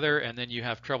together, and then you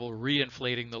have trouble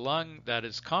reinflating the lung. That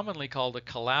is commonly called a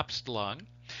collapsed lung.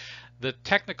 The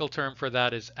technical term for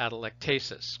that is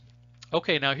atelectasis.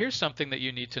 Okay, now here's something that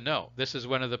you need to know. This is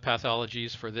one of the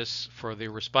pathologies for the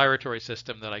respiratory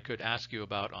system that I could ask you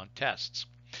about on tests.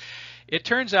 It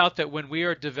turns out that when we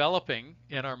are developing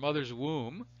in our mother's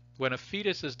womb, when a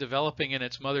fetus is developing in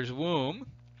its mother's womb,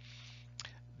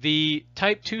 the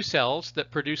type 2 cells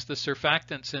that produce the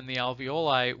surfactants in the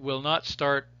alveoli will not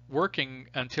start working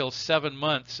until 7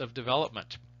 months of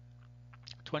development,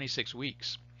 26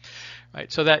 weeks.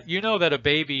 Right, so that that a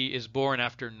baby is born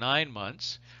after 9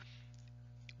 months.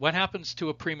 What happens to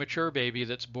a premature baby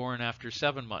that's born after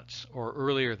 7 months or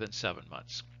earlier than 7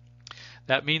 months?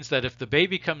 That means that if the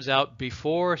baby comes out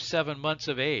before 7 months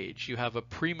of age, you have a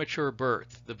premature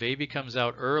birth. The baby comes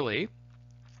out early.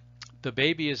 The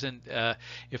baby is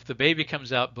if the baby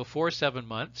comes out before 7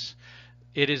 months,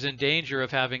 it is in danger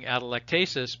of having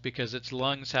atelectasis because its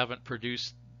lungs haven't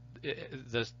produced,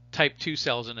 the type 2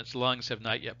 cells in its lungs have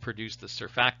not yet produced the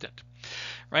surfactant.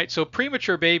 Right? So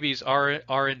premature babies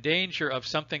are in danger of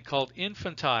something called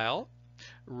infantile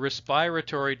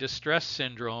respiratory distress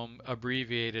syndrome,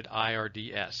 abbreviated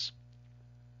IRDS.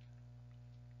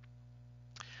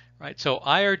 Right? So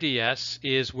IRDS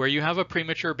is where you have a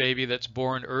premature baby that's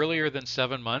born earlier than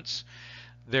 7 months.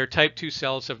 Their type 2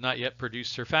 cells have not yet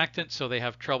produced surfactant, so they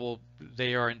have trouble.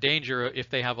 They are in danger. If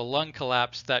they have a lung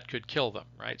collapse, that could kill them.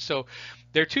 Right? So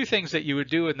there are two things that you would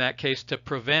do in that case to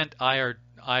prevent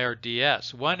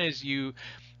IRDS. One is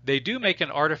they do make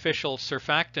an artificial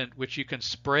surfactant which you can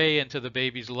spray into the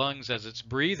baby's lungs as it's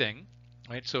breathing.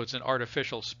 Right? So it's an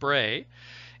artificial spray.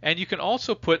 And you can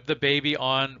also put the baby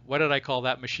on, what did I call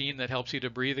that machine that helps you to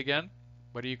breathe again?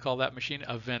 What do you call that machine?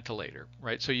 A ventilator,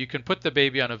 right? So you can put the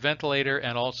baby on a ventilator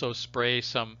and also spray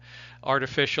some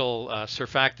artificial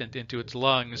surfactant into its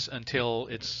lungs until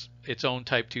its own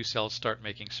type 2 cells start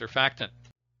making surfactant.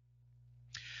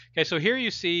 Okay, so here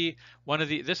you see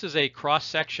this is a cross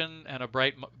section and a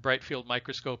bright field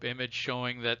microscope image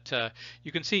showing that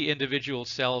you can see individual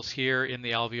cells here in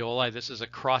the alveoli. This is a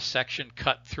cross section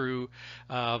cut through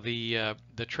the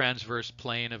transverse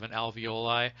plane of an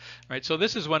alveoli. Right, so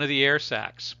this is one of the air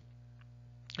sacs,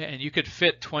 and you could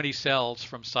fit 20 cells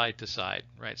from side to side.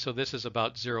 Right, so this is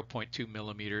about 0.2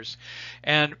 millimeters,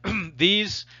 and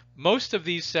most of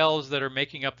these cells that are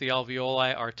making up the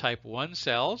alveoli are type 1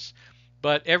 cells.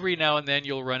 But every now and then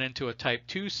you'll run into a type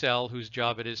 2 cell whose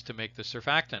job it is to make the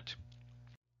surfactant.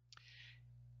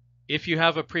 If you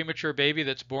have a premature baby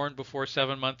that's born before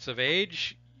 7 months of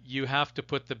age, you have to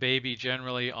put the baby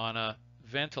generally on a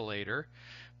ventilator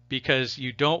because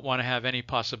you don't want to have any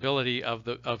possibility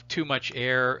of too much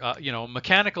air. A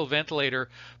mechanical ventilator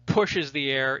pushes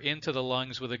the air into the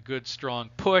lungs with a good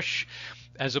strong push,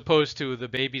 as opposed to the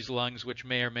baby's lungs, which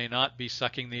may or may not be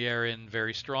sucking the air in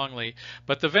very strongly.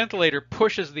 But the ventilator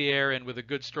pushes the air in with a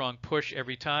good strong push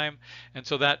every time, and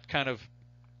so that kind of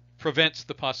prevents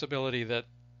the possibility that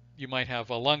you might have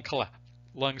a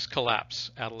lungs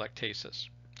collapse, atelectasis.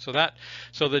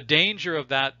 So the danger of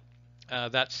that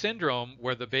syndrome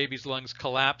where the baby's lungs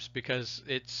collapse because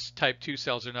its type 2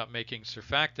 cells are not making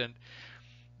surfactant,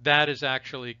 that is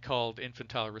actually called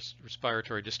infantile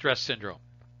respiratory distress syndrome.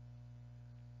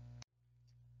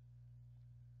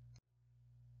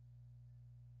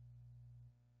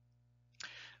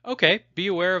 Okay, be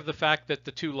aware of the fact that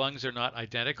the two lungs are not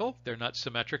identical, they're not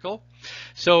symmetrical.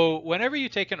 So whenever you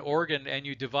take an organ and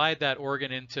you divide that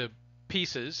organ into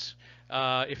pieces,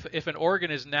 if an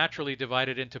organ is naturally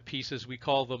divided into pieces, we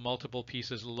call the multiple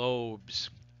pieces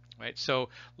lobes, right? So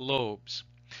lobes.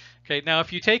 Okay, now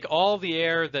if you take all the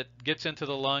air that gets into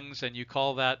the lungs and you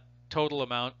call that total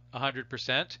amount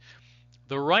 100%,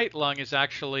 the right lung is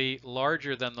actually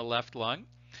larger than the left lung.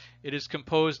 It is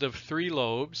composed of 3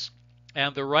 lobes,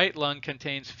 and the right lung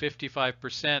contains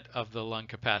 55% of the lung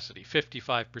capacity,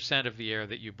 55% of the air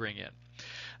that you bring in.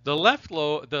 The left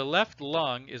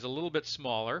lung is a little bit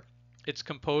smaller. It's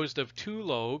composed of 2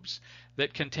 lobes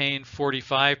that contain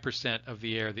 45% of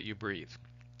the air that you breathe.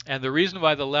 And the reason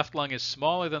why the left lung is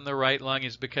smaller than the right lung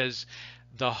is because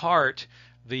the heart,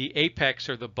 the apex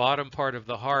or the bottom part of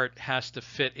the heart, has to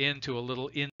fit into a little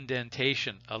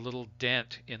indentation, a little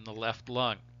dent in the left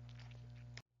lung.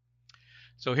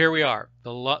 So here we are.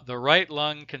 The right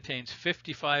lung contains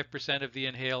 55% of the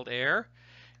inhaled air.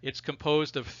 It's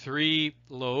composed of 3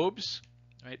 lobes,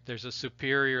 right? There's a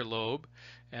superior lobe,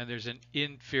 and there's an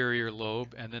inferior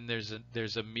lobe, and then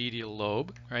there's a medial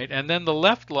lobe, right? And then the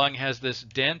left lung has this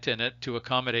dent in it to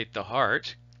accommodate the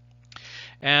heart.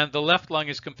 And the left lung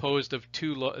is composed of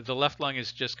the left lung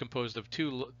is just composed of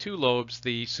two lobes,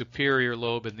 the superior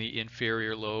lobe and the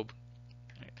inferior lobe.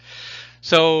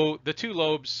 So the 2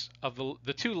 lobes of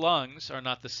the 2 lungs are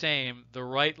not the same. The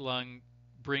right lung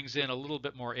brings in a little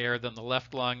bit more air than the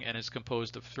left lung and is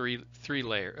composed of 3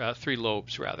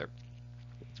 lobes rather.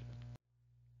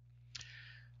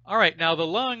 All right, now the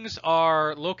lungs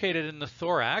are located in the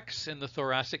thorax, in the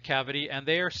thoracic cavity, and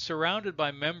they are surrounded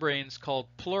by membranes called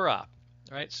pleura.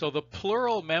 Right? So the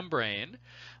pleural membrane,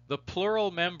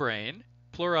 pleura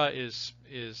is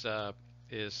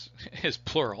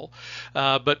plural,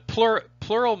 but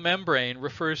pleural membrane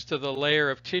refers to the layer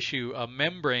of tissue, a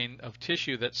membrane of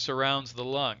tissue that surrounds the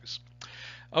lungs.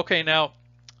 Okay, now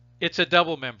it's a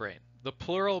double membrane. The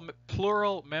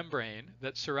pleural membrane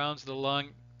that surrounds the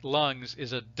lungs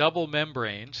is a double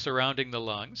membrane surrounding the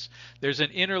lungs. There's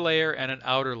an inner layer and an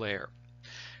outer layer.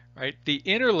 Right? The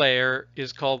inner layer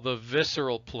is called the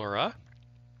visceral pleura,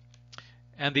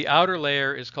 and the outer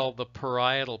layer is called the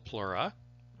parietal pleura.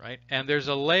 Right? And there's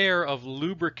a layer of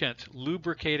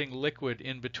lubricating liquid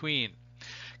in between.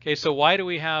 Okay, so why do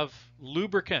we have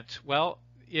lubricant? Well,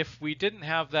 if we didn't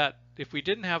have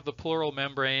the pleural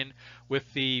membrane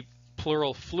with the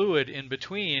pleural fluid in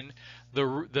between,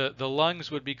 the lungs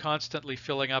would be constantly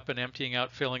filling up and emptying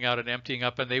out, filling out and emptying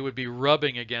up, and they would be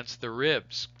rubbing against the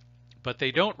ribs. But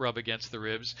they don't rub against the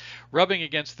ribs. Rubbing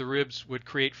against the ribs would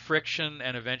create friction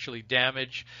and eventually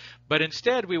damage. But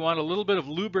instead, we want a little bit of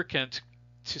lubricant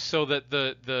so that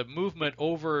the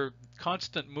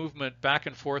constant movement back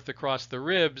and forth across the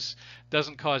ribs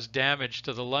doesn't cause damage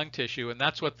to the lung tissue, and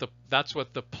that's what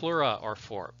the pleura are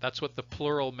for. That's what the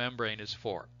pleural membrane is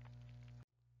for.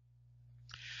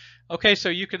 Okay, so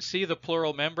you can see the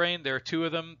pleural membrane. There are 2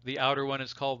 of them. The outer one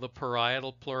is called the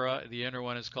parietal pleura. The inner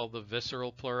one is called the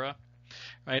visceral pleura.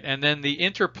 Right? And then the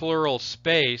interpleural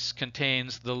space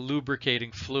contains the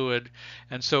lubricating fluid,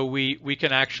 and so we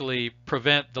can actually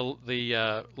prevent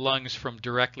the lungs from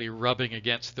directly rubbing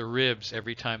against the ribs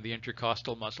every time the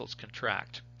intercostal muscles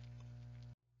contract.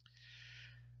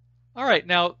 All right,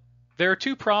 now there are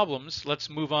 2 problems. Let's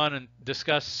move on and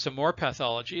discuss some more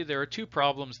pathology. There are 2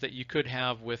 problems that you could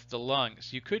have with the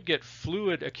lungs. You could get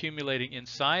fluid accumulating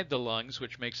inside the lungs,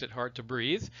 which makes it hard to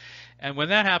breathe. And when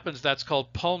that happens, that's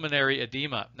called pulmonary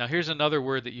edema. Now here's another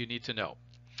word that you need to know.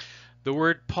 The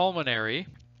word pulmonary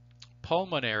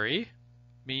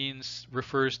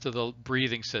refers to the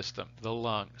breathing system, the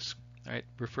lungs, right?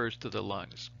 Refers to the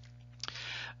lungs.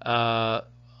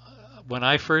 When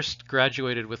I first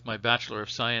graduated with my Bachelor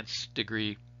of Science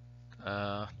degree,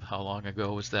 how long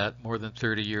ago was that? More than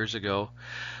 30 years ago.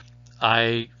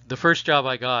 The first job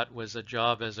I got was a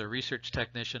job as a research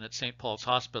technician at St. Paul's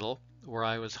Hospital, where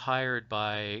I was hired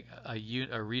by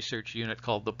a research unit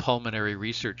called the Pulmonary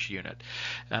Research Unit.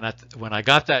 And when I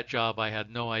got that job, I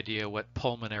had no idea what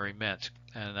pulmonary meant.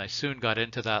 And I soon got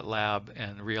into that lab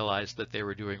and realized that they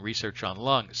were doing research on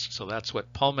lungs. So that's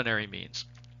what pulmonary means.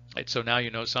 Right, so now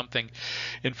you know something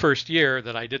in first year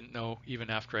that I didn't know even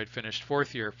after I'd finished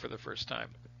 4th year for the first time.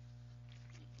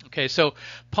 Okay, so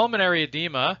pulmonary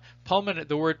edema,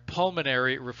 the word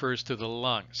pulmonary refers to the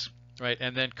lungs, right?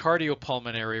 And then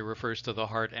cardiopulmonary refers to the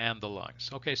heart and the lungs.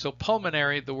 Okay, so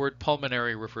pulmonary, the word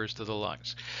pulmonary refers to the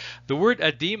lungs. The word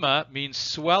edema means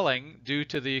swelling due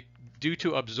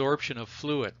to absorption of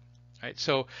fluid, right?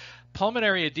 So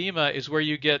pulmonary edema is where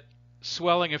you get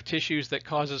swelling of tissues that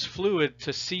causes fluid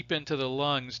to seep into the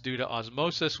lungs due to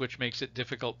osmosis, which makes it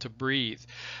difficult to breathe.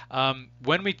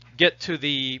 When we get to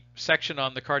the section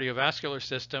on the cardiovascular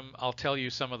system, I'll tell you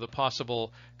some of the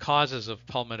possible causes of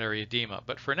pulmonary edema.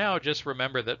 But for now, just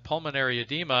remember that pulmonary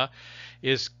edema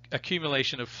is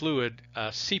accumulation of fluid,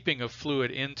 seeping of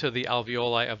fluid into the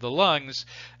alveoli of the lungs.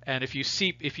 And if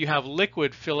you have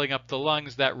liquid filling up the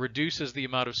lungs, that reduces the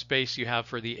amount of space you have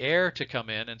for the air to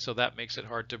come in, and so that makes it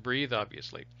hard to breathe,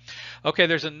 obviously. Okay,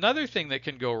 there's another thing that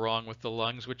can go wrong with the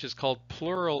lungs, which is called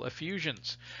pleural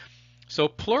effusions. So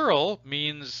pleural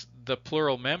means the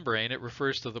pleural membrane. It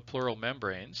refers to the pleural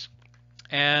membranes.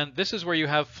 And this is where you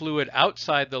have fluid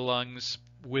outside the lungs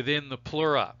within the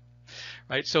pleura.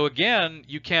 Right, so again,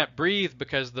 you can't breathe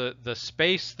because the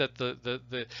space that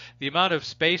the amount of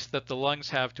space that the lungs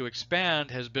have to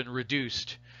expand has been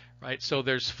reduced. Right, so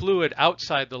there's fluid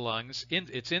outside the lungs.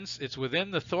 It's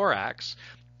within the thorax,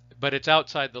 but it's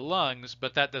outside the lungs.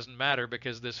 But that doesn't matter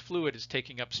because this fluid is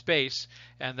taking up space,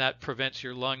 and that prevents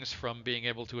your lungs from being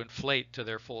able to inflate to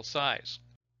their full size.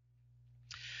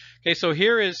 Okay, so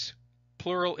here is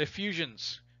pleural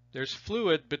effusions. There's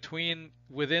fluid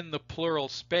within the pleural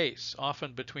space,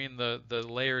 often between the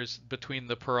layers, between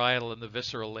the parietal and the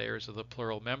visceral layers of the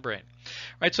pleural membrane.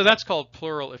 Right, so that's called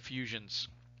pleural effusions.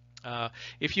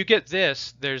 If you get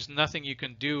this, there's nothing you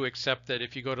can do except that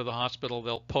if you go to the hospital,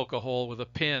 they'll poke a hole with a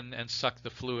pin and suck the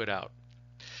fluid out.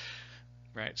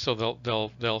 Right, so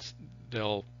they'll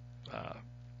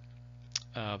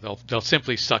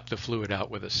simply suck the fluid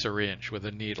out with a syringe, with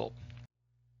a needle.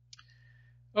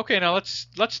 Okay, now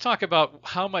let's talk about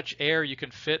how much air you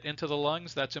can fit into the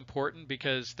lungs. That's important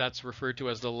because that's referred to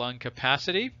as the lung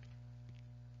capacity.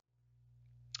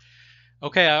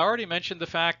 Okay, I already mentioned the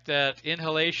fact that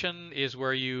inhalation is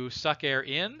where you suck air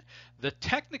in. The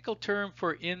technical term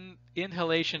for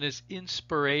inhalation is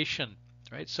inspiration,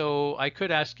 right? So I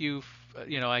could ask you,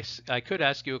 I could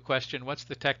ask you a question, what's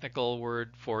the technical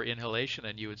word for inhalation?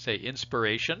 And you would say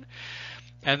inspiration.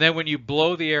 And then when you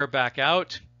blow the air back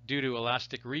out, due to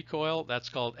elastic recoil, that's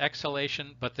called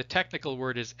exhalation, but the technical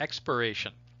word is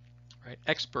expiration, right?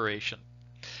 Expiration.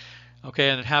 Okay,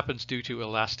 and it happens due to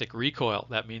elastic recoil.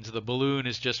 That means the balloon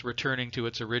is just returning to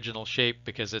its original shape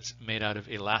because it's made out of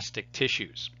elastic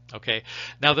tissues. Okay,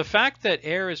 now the fact that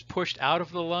air is pushed out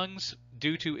of the lungs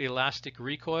due to elastic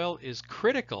recoil is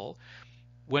critical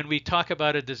when we talk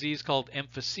about a disease called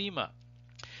emphysema.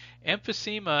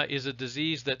 Emphysema is a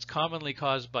disease that's commonly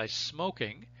caused by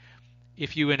smoking.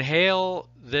 If you inhale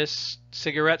this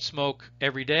cigarette smoke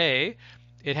every day,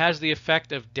 it has the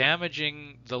effect of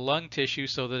damaging the lung tissue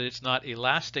so that it's not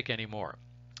elastic anymore.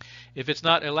 If it's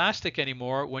not elastic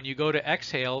anymore, when you go to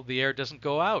exhale, the air doesn't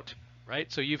go out,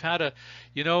 right? So you've had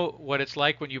you know what it's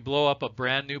like when you blow up a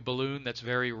brand new balloon that's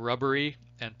very rubbery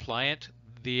and pliant?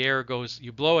 The air goes,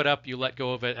 you blow it up, you let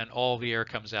go of it, and all the air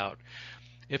comes out.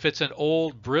 If it's an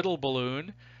old brittle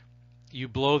balloon, you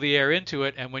blow the air into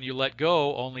it, and when you let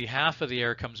go, only half of the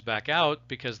air comes back out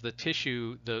because the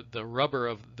tissue, the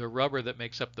rubber that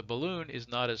makes up the balloon is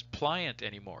not as pliant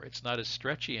anymore. It's not as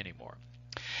stretchy anymore.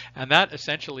 And that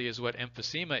essentially is what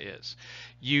emphysema is.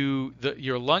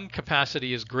 Your lung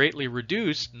capacity is greatly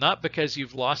reduced, not because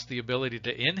you've lost the ability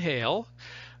to inhale.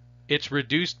 It's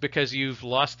reduced because you've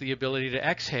lost the ability to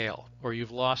exhale, or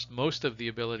you've lost most of the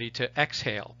ability to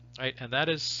exhale, right? And that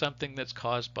is something that's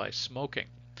caused by smoking.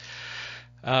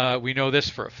 We know this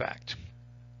for a fact.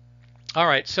 All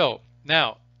right, so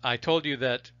now I told you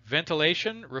that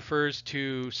ventilation refers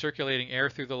to circulating air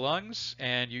through the lungs,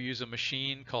 and you use a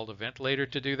machine called a ventilator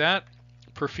to do that.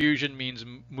 Perfusion means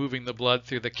moving the blood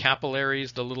through the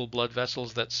capillaries, the little blood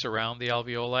vessels that surround the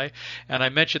alveoli. And I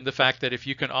mentioned the fact that if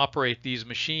you can operate these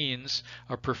machines,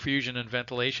 a perfusion and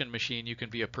ventilation machine, you can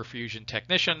be a perfusion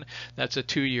technician. That's a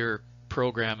 2-year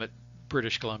program at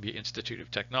British Columbia Institute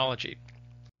of Technology.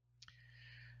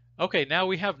 Okay, now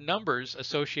we have numbers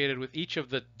associated with each of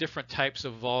the different types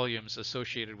of volumes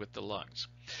associated with the lungs.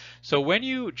 So when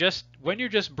you're just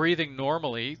breathing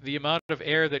normally, the amount of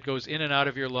air that goes in and out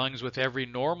of your lungs with every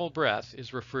normal breath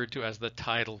is referred to as the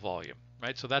tidal volume,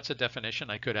 right? So that's a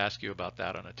definition. I could ask you about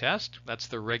that on a test. That's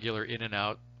the regular in and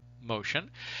out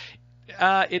motion.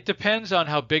 It depends on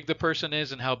how big the person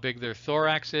is and how big their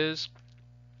thorax is,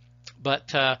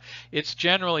 but it's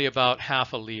generally about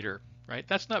half a liter. right?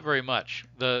 That's not very much.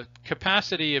 The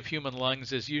capacity of human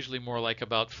lungs is usually more like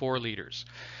about 4 liters.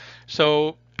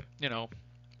 So, you know,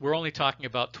 we're only talking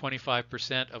about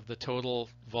 25% of the total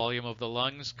volume of the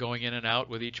lungs going in and out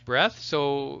with each breath.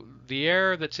 So the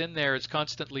air that's in there is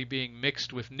constantly being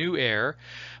mixed with new air,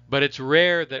 but it's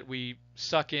rare that we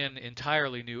suck in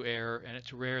entirely new air, and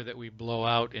it's rare that we blow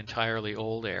out entirely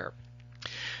old air.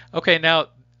 Okay, now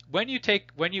when you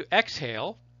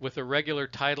exhale with a regular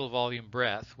tidal volume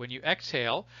breath, when you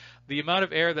exhale, the amount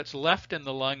of air that's left in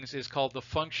the lungs is called the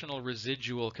functional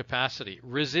residual capacity.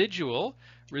 Residual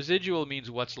means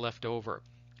what's left over.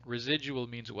 Residual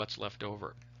means what's left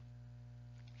over.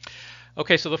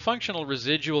 Okay, so the functional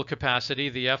residual capacity,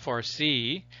 the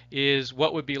FRC, is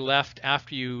what would be left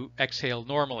after you exhale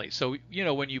normally. So, you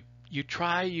know, when you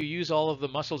use all of the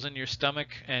muscles in your stomach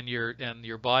and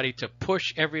your body to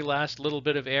push every last little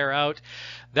bit of air out.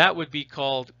 That would be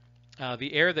called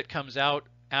the air that comes out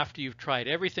after you've tried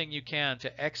everything you can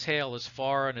to exhale as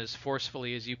far and as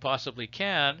forcefully as you possibly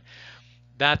can.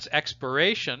 That's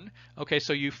expiration. Okay,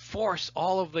 so you force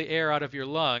all of the air out of your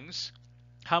lungs.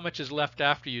 How much is left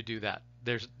after you do that?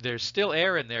 There's still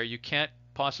air in there. You can't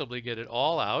possibly get it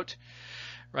all out.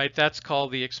 Right, that's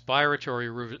called the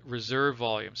expiratory reserve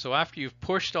volume. So after you've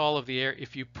pushed all of the air,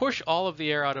 if you push all of the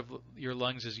air out of your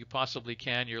lungs as you possibly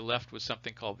can, you're left with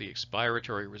something called the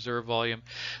expiratory reserve volume.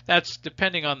 That's,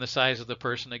 depending on the size of the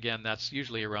person, again, that's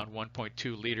usually around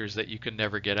 1.2 liters that you can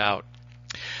never get out.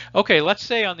 Okay, let's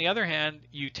say on the other hand,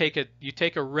 you take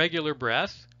a regular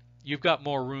breath, you've got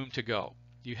more room to go.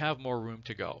 You have more room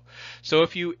to go. So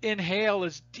if you inhale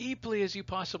as deeply as you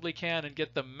possibly can and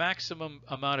get the maximum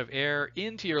amount of air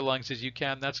into your lungs as you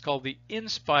can, that's called the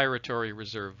inspiratory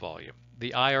reserve volume,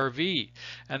 the IRV,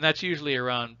 and that's usually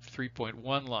around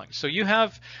 3.1 lungs. So you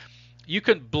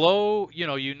can blow, you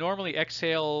know, you normally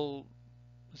exhale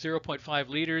 0.5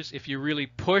 liters. If you really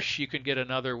push, you can get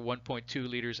another 1.2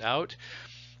 liters out.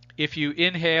 If you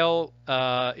inhale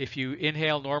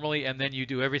normally and then you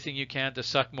do everything you can to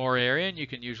suck more air in, you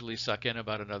can usually suck in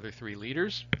about another 3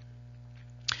 liters.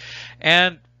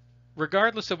 And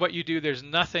regardless of what you do, there's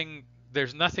nothing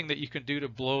that you can do to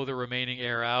blow the remaining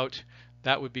air out.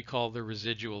 That would be called the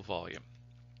residual volume.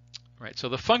 Right. So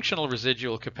the functional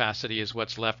residual capacity is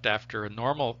what's left after a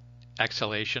normal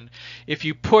exhalation. If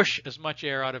you push as much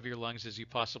air out of your lungs as you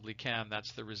possibly can,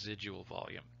 that's the residual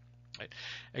volume. Right.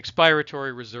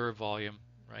 Expiratory reserve volume,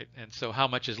 right? And so how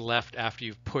much is left after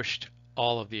you've pushed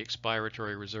all of the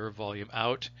expiratory reserve volume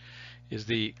out is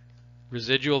the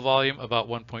residual volume, about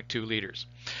 1.2 liters.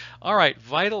 All right,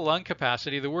 vital lung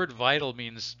capacity. The word vital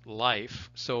means life.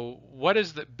 So what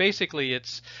is the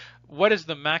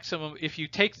maximum? If you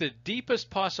take the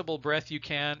deepest possible breath you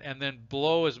can and then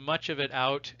blow as much of it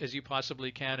out as you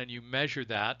possibly can, and you measure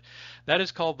that, that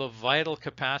is called the vital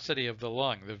capacity of the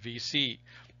lung, the VC.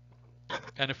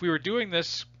 And if we were doing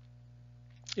this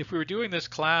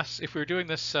course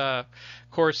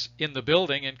in the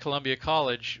building in Columbia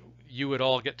College, you would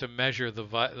all get to measure the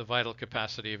vital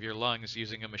capacity of your lungs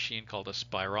using a machine called a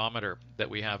spirometer that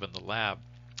we have in the lab.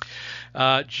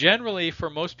 Generally, for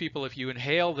most people, if you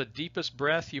inhale the deepest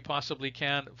breath you possibly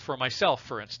can, for myself,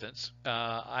 for instance,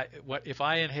 if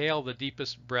I inhale the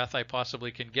deepest breath I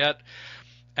possibly can get,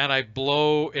 and I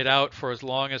blow it out for as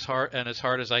long as hard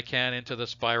as I can into the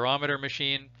spirometer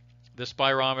machine, the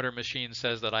spirometer machine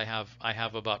says that I have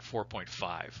about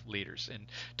 4.5 liters in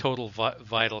total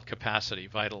vital capacity,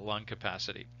 vital lung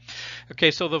capacity.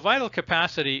 Okay, so the vital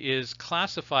capacity is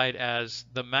classified as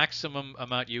the maximum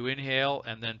amount you inhale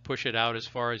and then push it out as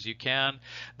far as you can.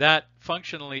 That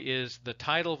functionally is the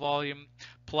tidal volume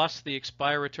plus the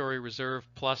expiratory reserve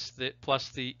plus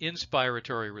the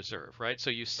inspiratory reserve, right? So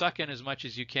you suck in as much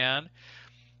as you can,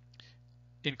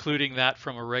 including that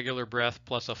from a regular breath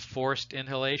plus a forced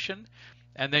inhalation,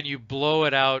 and then you blow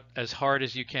it out as hard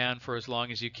as you can for as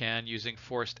long as you can using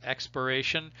forced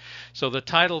expiration. So the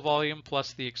tidal volume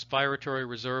plus the expiratory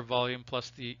reserve volume plus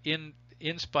the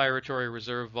inspiratory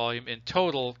reserve volume in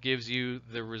total gives you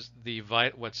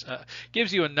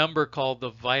gives you a number called the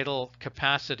vital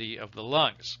capacity of the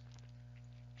lungs.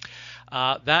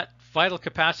 That vital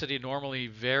capacity normally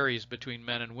varies between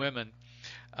men and women.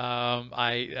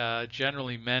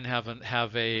 Generally, men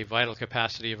have a vital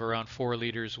capacity of around 4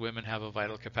 liters. Women have a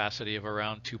vital capacity of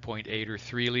around 2.8 or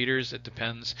 3 liters. It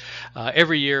depends.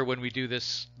 Every year when we do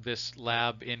this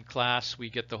lab in class,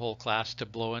 we get the whole class to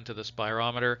blow into the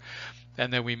spirometer,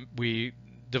 and then we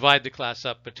divide the class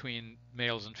up between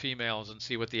males and females and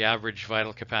see what the average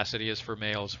vital capacity is for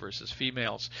males versus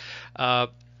females.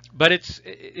 But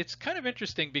it's kind of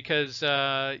interesting because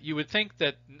you would think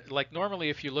that, like, normally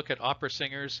if you look at opera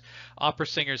singers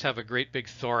have a great big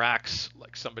thorax.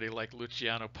 Like somebody like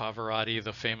Luciano Pavarotti,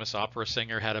 the famous opera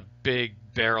singer, had a big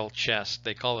barrel chest.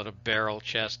 They call it a barrel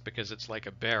chest because it's like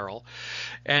a barrel.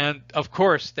 And of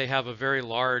course they have a very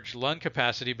large lung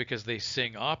capacity because they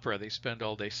sing opera. They spend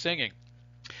all day singing.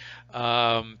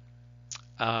 Um,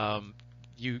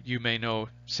 you may know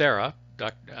Sarah,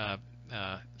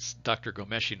 Dr.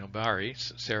 Gomeshi Nobari.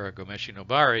 Sarah Gomeshi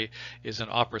Nobari is an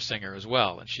opera singer as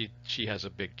well, and she has a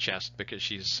big chest because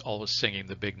she's always singing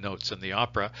the big notes in the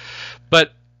opera.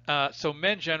 But so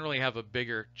men generally have a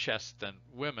bigger chest than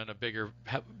women,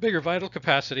 have bigger vital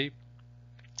capacity.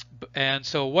 And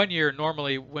so one year,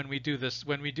 normally when we do the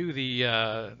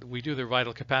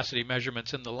vital capacity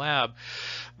measurements in the lab,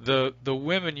 the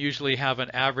women usually have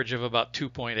an average of about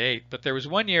 2.8. But there was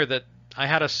one year that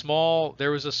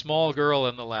there was a small girl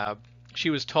in the lab. She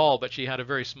was tall, but she had a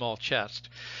very small chest,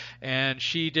 and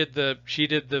she did the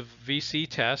VC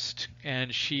test,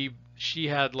 and she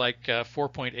had like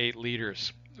 4.8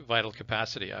 liters vital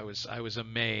capacity. I was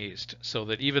amazed. So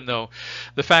that even though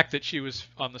the fact that she was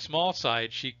on the small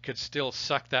side, she could still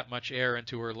suck that much air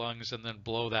into her lungs and then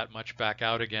blow that much back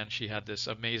out again. She had this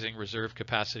amazing reserve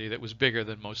capacity that was bigger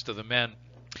than most of the men.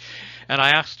 And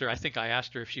I think I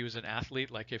asked her if she was an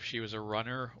athlete, like if she was a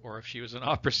runner or if she was an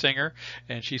opera singer,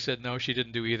 and she said no, she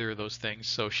didn't do either of those things.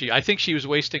 So I think she was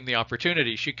wasting the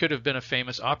opportunity. She could have been a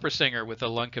famous opera singer with a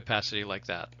lung capacity like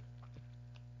that.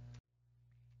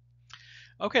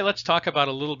 Okay, let's talk about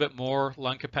a little bit more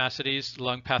lung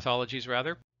pathologies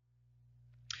rather.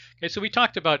 Okay, so we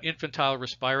talked about infantile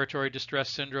respiratory distress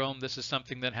syndrome. This is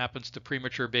something that happens to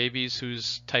premature babies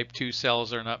whose type 2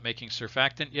 cells are not making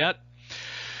surfactant yet.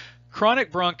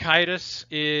 Chronic bronchitis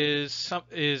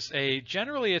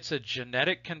generally it's a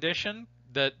genetic condition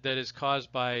that is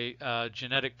caused by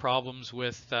genetic problems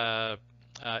with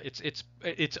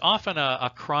it's often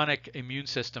a chronic immune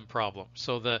system problem.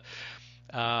 So the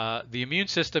immune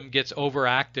system gets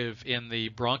overactive in the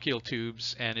bronchial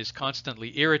tubes and is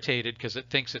constantly irritated because it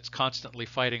thinks it's constantly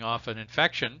fighting off an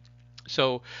infection.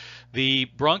 So the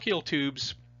bronchial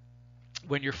tubes,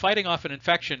 when you're fighting off an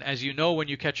infection, as you know, when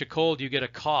you catch a cold, you get a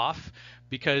cough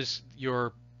because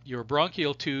your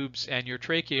bronchial tubes and your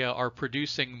trachea are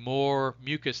producing more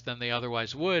mucus than they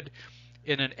otherwise would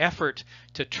in an effort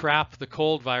to trap the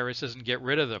cold viruses and get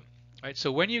rid of them. Right?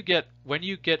 So when you get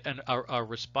a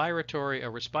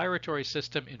respiratory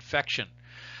system infection,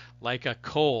 like a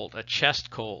cold, a chest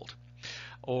cold,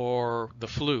 or the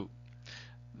flu,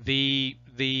 the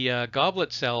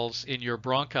goblet cells in your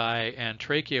bronchi and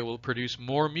trachea will produce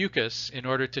more mucus in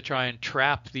order to try and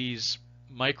trap these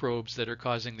microbes that are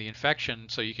causing the infection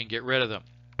so you can get rid of them.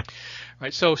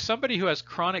 Right? So somebody who has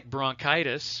chronic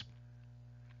bronchitis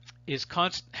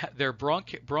their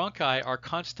bronchi are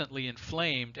constantly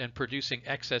inflamed and producing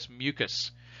excess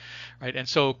mucus. Right? And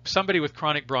so somebody with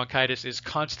chronic bronchitis is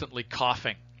constantly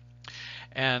coughing.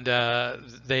 And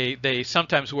they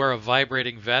sometimes wear a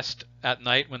vibrating vest at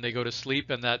night when they go to sleep,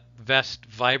 and that vest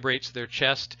vibrates their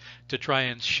chest to try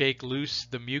and shake loose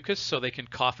the mucus so they can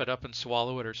cough it up and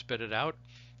swallow it or spit it out.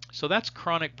 So that's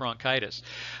chronic bronchitis.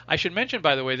 I should mention,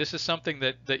 by the way, this is something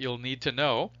that you'll need to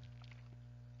know.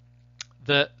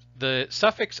 The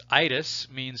suffix itis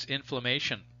means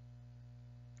inflammation.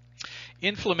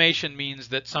 Inflammation means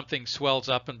that something swells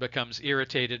up and becomes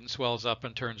irritated and swells up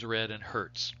and turns red and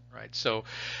hurts. Right, so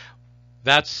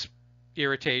that's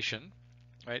irritation.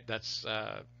 Right, that's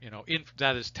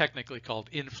that is technically called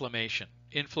inflammation.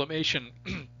 Inflammation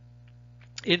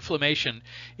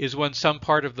is when some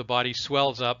part of the body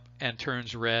swells up and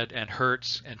turns red and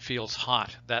hurts and feels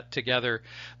hot.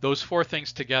 Those four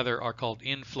things together are called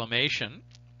inflammation.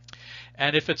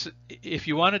 And if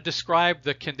you want to describe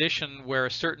the condition where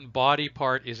a certain body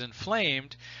part is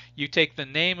inflamed, you take the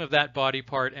name of that body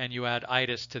part and you add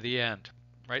itis to the end.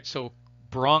 Right? So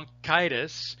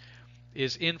bronchitis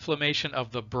is inflammation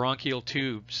of the bronchial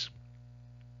tubes.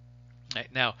 Right,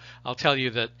 now, I'll tell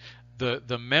you that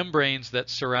the membranes that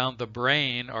surround the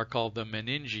brain are called the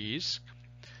meninges.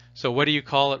 So what do you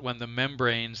call it when the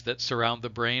membranes that surround the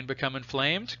brain become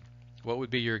inflamed? What would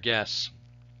be your guess?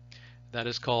 That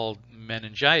is called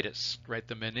meningitis, right?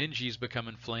 The meninges become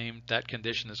inflamed. That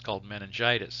condition is called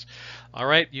meningitis. All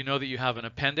right, you know that you have an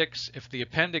appendix. If the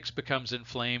appendix becomes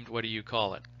inflamed, what do you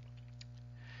call it?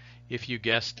 If you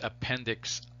guessed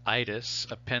appendicitis,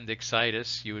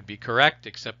 you would be correct,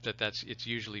 except that it's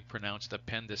usually pronounced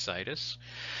appendicitis,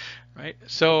 right?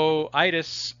 So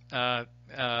itis,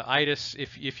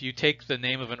 if you take the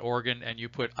name of an organ and you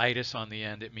put itis on the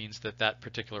end, it means that that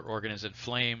particular organ is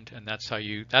inflamed, and that's how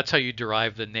you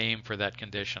derive the name for that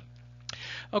condition.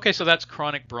 Okay, so that's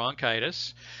chronic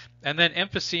bronchitis. And then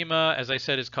emphysema, as I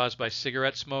said, is caused by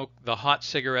cigarette smoke. The hot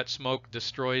cigarette smoke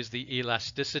destroys the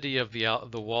elasticity of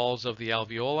the walls of the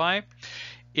alveoli.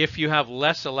 If you have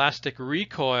less elastic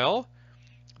recoil,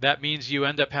 that means you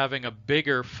end up having a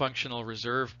bigger functional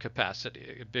reserve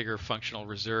capacity, a bigger functional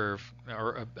reserve,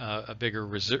 or a bigger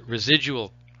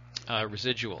residual.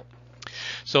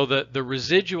 So the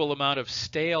residual amount of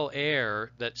stale air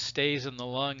that stays in the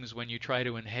lungs when you try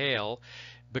to inhale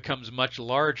becomes much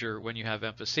larger when you have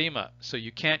emphysema. So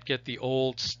you can't get the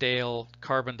old stale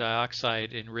carbon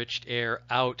dioxide enriched air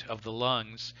out of the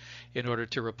lungs in order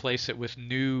to replace it with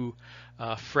new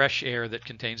fresh air that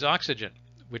contains oxygen,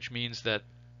 which means that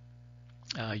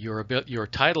your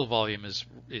tidal volume is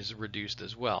reduced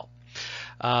as well.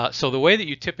 So the way that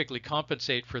you typically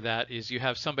compensate for that is you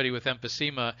have somebody with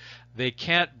emphysema. They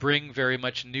can't bring very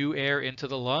much new air into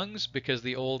the lungs because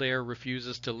the old air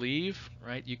refuses to leave,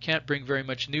 right? You can't bring very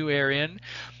much new air in.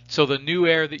 So the new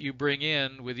air that you bring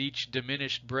in with each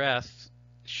diminished breath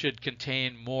should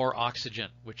contain more oxygen,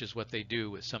 which is what they do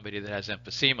with somebody that has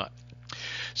emphysema.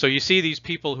 So you see these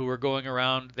people who are going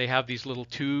around, they have these little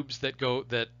tubes that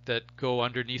go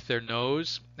underneath their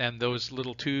nose, and those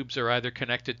little tubes are either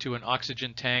connected to an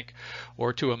oxygen tank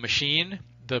or to a machine.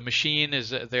 The machine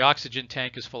is, the oxygen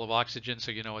tank is full of oxygen,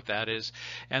 so you know what that is.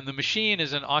 And the machine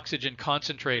is an oxygen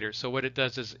concentrator. So what it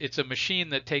does is it's a machine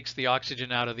that takes the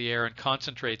oxygen out of the air and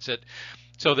concentrates it,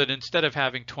 so that instead of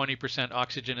having 20%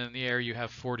 oxygen in the air, you have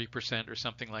 40% or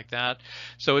something like that.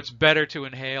 So it's better to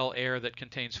inhale air that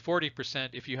contains 40%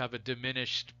 if you have a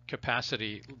diminished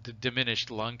capacity, diminished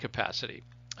lung capacity.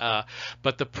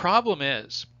 But the problem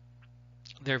is,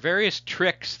 there are various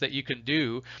tricks that you can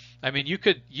do. I mean, you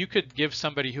could give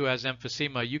somebody who has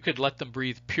emphysema, you could let them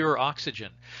breathe pure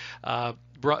oxygen.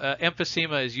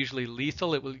 Emphysema is usually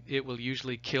lethal. It will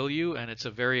usually kill you, and it's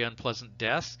a very unpleasant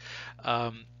death.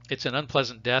 It's an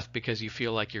unpleasant death because you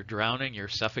feel like you're drowning, you're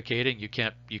suffocating, you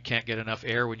can't get enough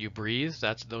air when you breathe.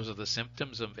 Those are the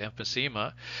symptoms of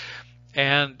emphysema.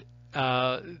 And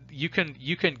you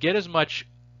can get as much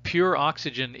pure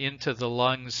oxygen into the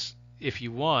lungs if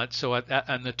you want. So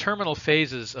on the terminal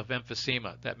phases of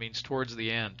emphysema, that means towards the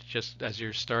end, just as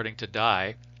you're starting to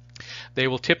die, they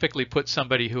will typically put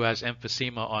somebody who has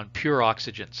emphysema on pure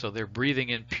oxygen. So they're breathing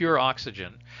in pure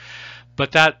oxygen.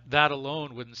 But that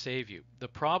alone wouldn't save you. The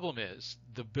problem is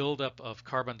the buildup of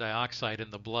carbon dioxide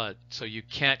in the blood. So you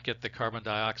can't get the carbon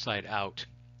dioxide out,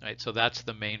 right? So that's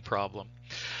the main problem.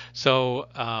 So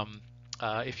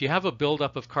if you have a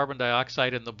buildup of carbon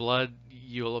dioxide in the blood,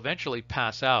 you'll eventually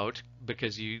pass out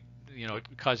because it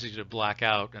causes you to black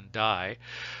out and die.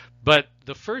 But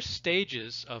the first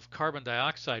stages of carbon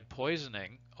dioxide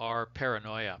poisoning are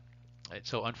paranoia. Right?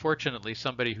 So unfortunately,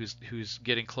 somebody who's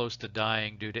getting close to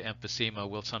dying due to emphysema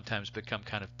will sometimes become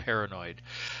kind of paranoid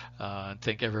and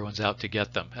think everyone's out to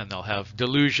get them, and they'll have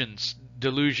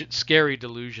scary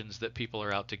delusions that people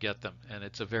are out to get them, and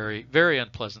it's a very, very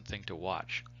unpleasant thing to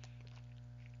watch.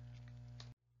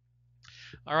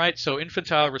 All right, so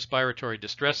infantile respiratory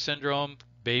distress syndrome,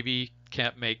 baby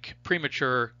can't make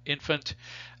premature infant.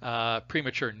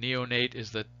 Premature neonate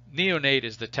is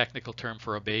the technical term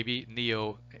for a baby.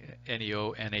 Neonate,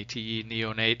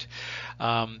 neonate.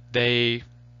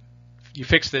 You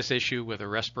fix this issue with a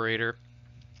respirator.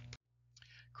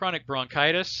 Chronic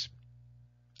bronchitis.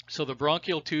 So the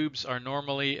bronchial tubes are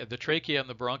normally, the trachea and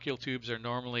the bronchial tubes are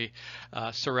normally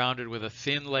surrounded with a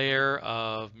thin layer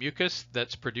of mucus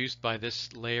that's produced by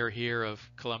this layer here of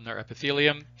columnar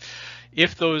epithelium.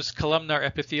 If those columnar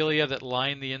epithelia that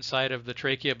line the inside of the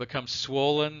trachea become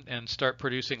swollen and start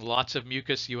producing lots of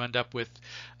mucus, you end up with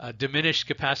diminished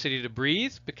capacity to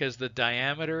breathe because the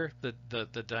diameter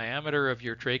of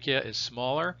your trachea is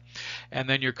smaller, and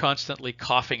then you're constantly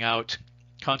coughing out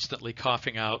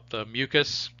the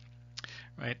mucus.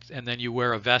 Right? And then you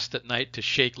wear a vest at night to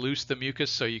shake loose the mucus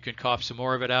so you can cough some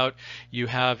more of it out. You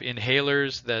have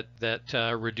inhalers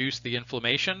that reduce the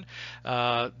inflammation.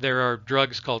 There are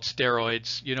drugs called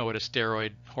steroids. You know what a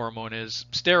steroid hormone is.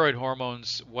 Steroid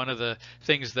hormones, one of the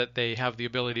things that they have the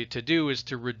ability to do is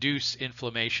to reduce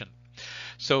inflammation.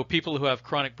 So people who have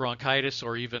chronic bronchitis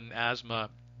or even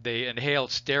asthma, they inhale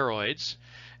steroids,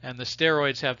 and the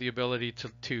steroids have the ability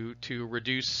to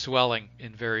reduce swelling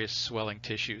in various swelling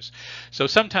tissues. So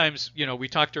sometimes, we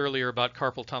talked earlier about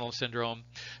carpal tunnel syndrome.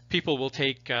 People will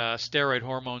take steroid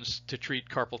hormones to treat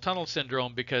carpal tunnel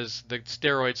syndrome because the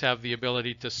steroids have the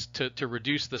ability to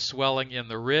reduce the swelling in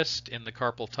the wrist, in the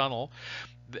carpal tunnel,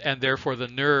 and therefore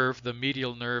the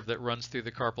medial nerve that runs through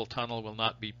the carpal tunnel will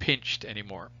not be pinched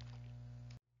anymore.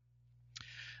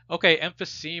 Okay,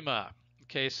 emphysema.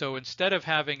 Okay, so instead of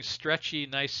having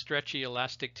nice stretchy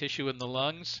elastic tissue in the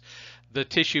lungs, the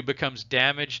tissue becomes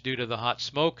damaged due to the hot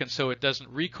smoke, and so it doesn't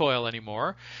recoil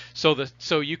anymore.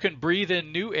 So you can breathe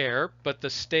in new air, but the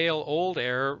stale old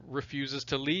air refuses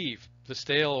to leave. The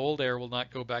stale old air will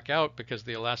not go back out because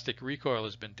the elastic recoil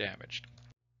has been damaged.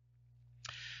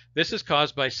 This is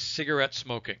caused by cigarette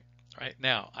smoking. Right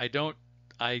now, I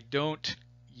don't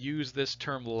use this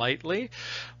term lightly,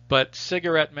 but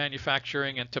cigarette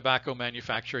manufacturing and tobacco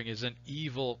manufacturing is an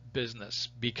evil business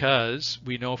because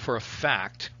we know for a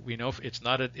fact, it's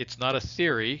not a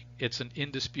theory, it's an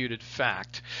indisputed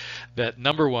fact that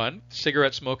number one,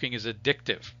 cigarette smoking is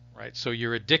addictive, right? So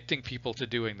you're addicting people to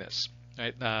doing this.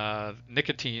 Right?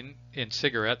 Nicotine in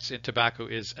cigarettes, in tobacco,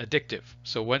 is addictive.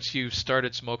 So once you've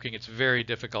started smoking, it's very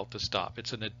difficult to stop.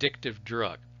 It's an addictive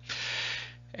drug.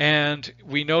 And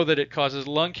we know that it causes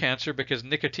lung cancer because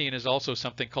nicotine is also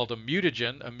something called a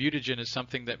mutagen. A mutagen is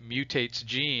something that mutates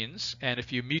genes, and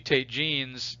if you mutate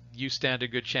genes, you stand a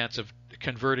good chance of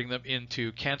converting them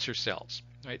into cancer cells.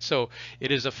 Right? So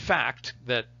it is a fact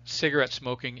that cigarette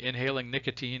smoking, inhaling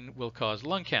nicotine, will cause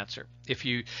lung cancer. If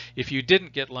you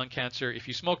didn't get lung cancer, if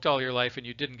you smoked all your life and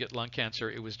you didn't get lung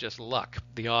cancer, it was just luck.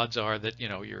 The odds are that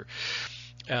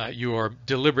you are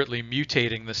deliberately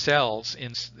mutating the cells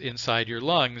inside your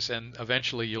lungs, and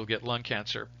eventually you'll get lung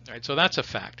cancer. Right? So that's a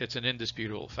fact. It's an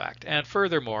indisputable fact. And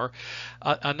furthermore,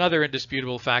 another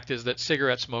indisputable fact is that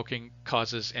cigarette smoking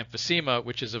causes emphysema,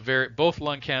 which is both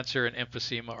lung cancer and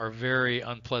emphysema are very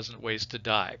unpleasant ways to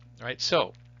die. Right?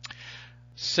 So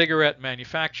cigarette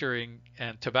manufacturing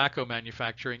and tobacco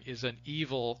manufacturing is an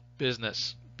evil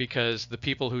business, because the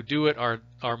people who do it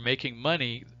are making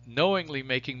money, knowingly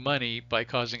making money by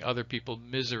causing other people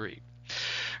misery.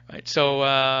 Right? So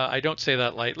I don't say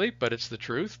that lightly, but it's the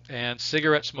truth. And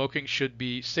cigarette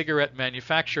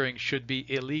manufacturing should be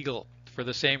illegal for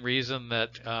the same reason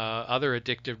that other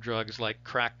addictive drugs like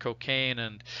crack cocaine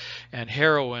and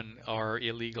heroin are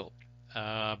illegal,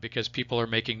 because people are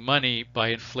making money by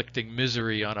inflicting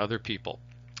misery on other people.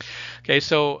 Okay,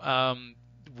 so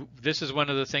this is one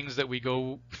of the things that we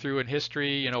go through in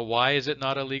history. Why is it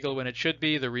not illegal when it should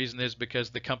be? The reason is because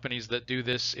the companies that do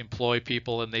this employ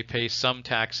people, and they pay some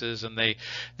taxes, and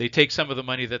they take some of the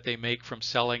money that they make from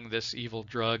selling this evil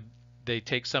drug. They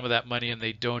take some of that money and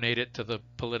they donate it to the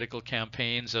political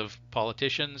campaigns of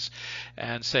politicians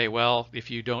and say, well,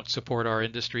 if you don't support our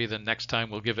industry, then next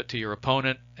time we'll give it to your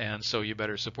opponent, and so you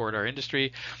better support our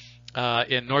industry.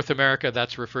 In North America,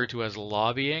 that's referred to as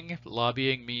lobbying.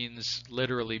 Lobbying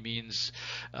literally means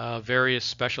various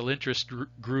special interest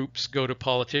groups go to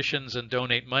politicians and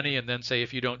donate money and then say,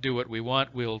 if you don't do what we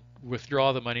want, we'll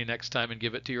withdraw the money next time and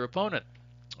give it to your opponent.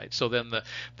 Right? So then the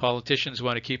politicians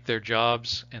want to keep their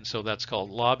jobs, and so that's called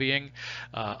lobbying.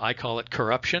 I call it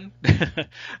corruption,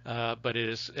 but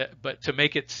to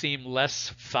make it seem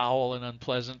less foul and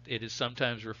unpleasant, it is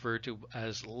sometimes referred to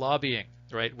as lobbying,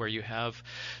 right? Where you have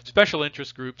special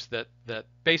interest groups that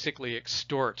basically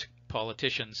extort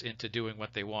politicians into doing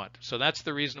what they want. So that's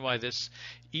the reason why this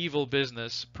evil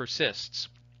business persists.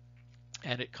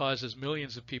 And it causes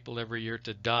millions of people every year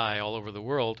to die all over the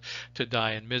world, to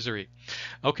die in misery.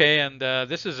 Okay, and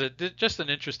this is just an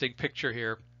interesting picture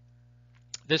here.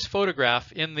 This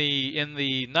photograph in the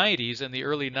 90s, in the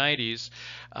early 90s,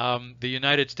 the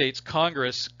United States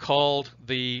Congress called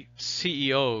the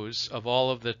CEOs of all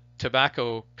of the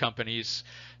tobacco companies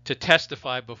to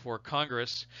testify before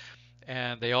Congress,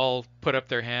 and they all put up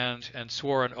their hand and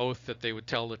swore an oath that they would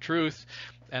tell the truth.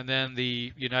 And then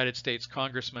the United States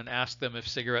congressman asked them if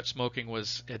cigarette smoking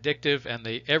was addictive, and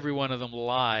every one of them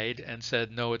lied and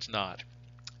said, no, it's not.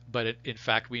 But in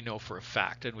fact, we know for a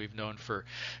fact, and we've known for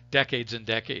decades and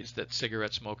decades, that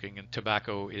cigarette smoking and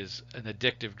tobacco is an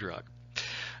addictive drug.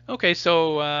 Okay,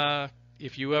 so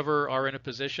if you ever are in a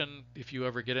position, if you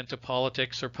ever get into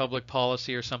politics or public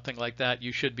policy or something like that,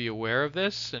 you should be aware of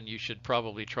this, and you should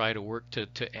probably try to work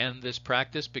to end this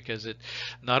practice, because it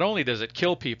not only does it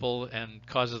kill people and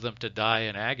causes them to die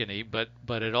in agony, but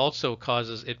it also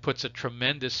puts a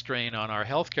tremendous strain on our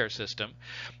healthcare system,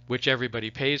 which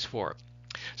everybody pays for.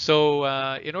 So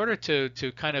in order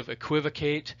to kind of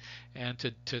equivocate and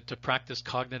to practice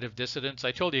cognitive dissonance,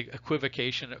 I told you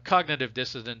equivocation, cognitive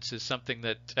dissonance is something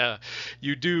that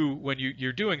you do when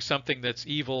you're doing something that's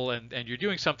evil and you're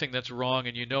doing something that's wrong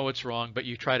and you know it's wrong, but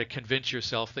you try to convince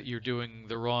yourself that you're doing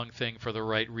the wrong thing for the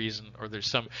right reason, or there's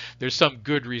some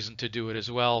good reason to do it as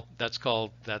well. That's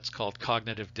called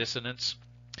cognitive dissonance.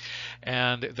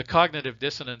 And the cognitive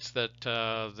dissonance that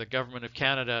the government of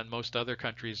Canada and most other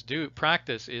countries do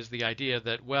practice is the idea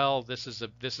that, well, this is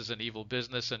an evil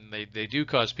business and they do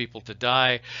cause people to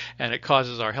die and it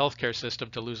causes our healthcare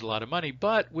system to lose a lot of money,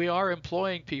 but we are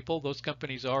employing people. Those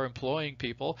companies are employing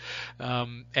people,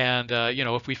 and you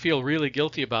know, if we feel really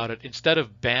guilty about it, instead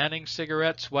of banning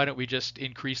cigarettes, why don't we just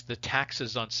increase the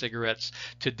taxes on cigarettes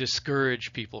to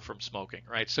discourage people from smoking,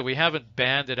 right? So we haven't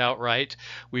banned it outright.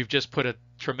 We've just put a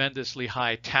tremendously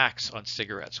high tax on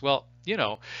cigarettes. Well, you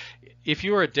know, if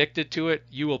you're addicted to it,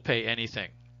 you will pay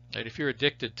anything. Right? If you're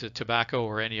addicted to tobacco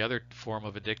or any other form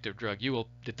of addictive drug,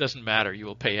 it doesn't matter, you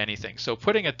will pay anything. So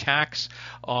putting a tax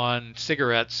on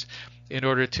cigarettes in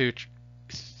order to,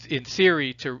 in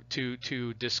theory,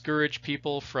 to discourage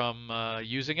people from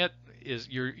using it, is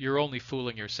you're only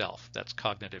fooling yourself. That's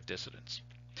cognitive dissonance.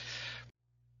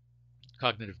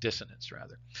 Cognitive dissonance,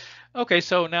 rather. Okay,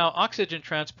 so now oxygen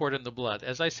transport in the blood.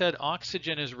 As I said,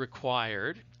 oxygen is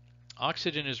required.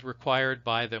 Oxygen is required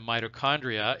by the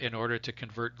mitochondria in order to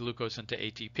convert glucose into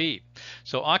ATP.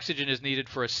 So oxygen is needed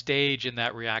for a stage in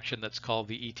that reaction that's called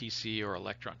the ETC, or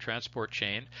electron transport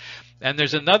chain. And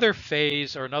there's another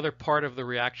phase or another part of the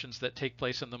reactions that take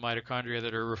place in the mitochondria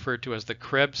that are referred to as the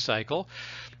Krebs cycle.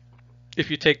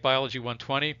 If you take Biology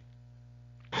 120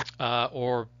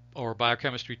 or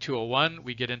Biochemistry 201,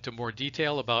 we get into more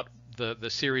detail about the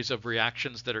series of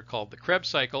reactions that are called the Krebs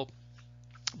cycle.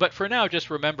 But for now, just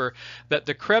remember that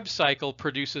the Krebs cycle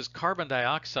produces carbon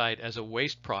dioxide as a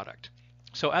waste product.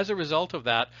 So as a result of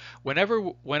that,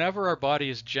 whenever our body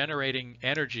is generating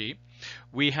energy,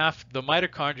 the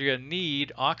mitochondria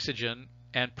need oxygen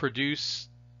and produce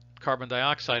carbon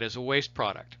dioxide as a waste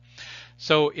product.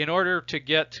 So in order to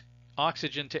get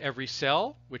oxygen to every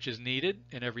cell, which is needed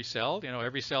in every cell, you know,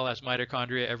 every cell has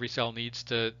mitochondria, every cell needs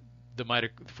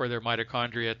for their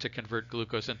mitochondria to convert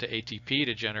glucose into ATP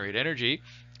to generate energy.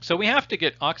 So we have to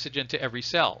get oxygen to every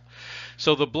cell.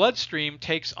 So the bloodstream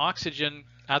takes oxygen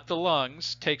at the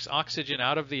lungs, takes oxygen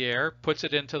out of the air, puts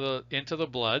it into the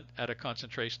blood at a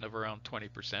concentration of around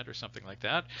 20% or something like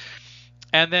that.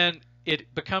 And then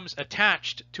it becomes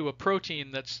attached to a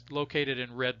protein that's located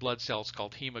in red blood cells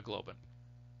called hemoglobin.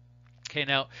 Okay,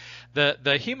 now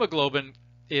the hemoglobin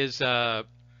has an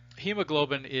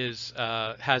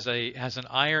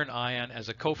iron ion as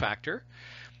a cofactor,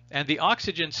 and the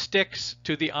oxygen sticks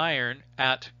to the iron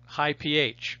at high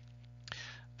pH.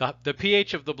 The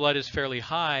pH of the blood is fairly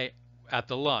high at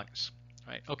the lungs.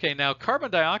 Right? Okay, now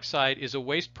carbon dioxide is a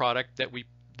waste product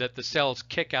that the cells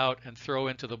kick out and throw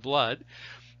into the blood.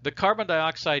 The carbon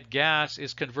dioxide gas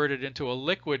is converted into a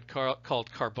liquid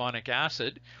called carbonic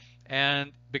acid.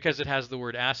 And because it has the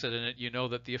word acid in it, you know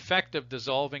that the effect of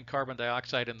dissolving carbon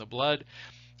dioxide in the blood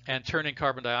and turning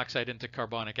carbon dioxide into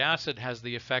carbonic acid has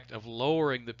the effect of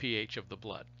lowering the pH of the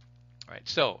blood. Right?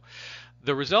 So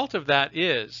the result of that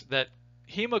is that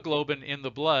hemoglobin in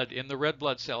the blood, in the red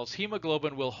blood cells,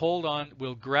 hemoglobin will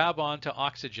grab onto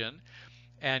oxygen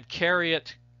and carry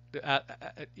it,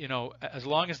 you know, as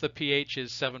long as the pH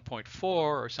is 7.4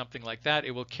 or something like that,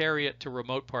 it will carry it to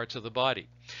remote parts of the body.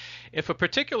 If a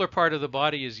particular part of the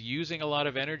body is using a lot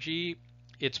of energy,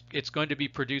 it's going to be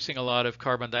producing a lot of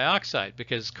carbon dioxide,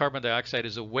 because carbon dioxide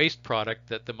is a waste product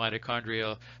that the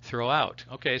mitochondria throw out.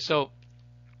 Okay, so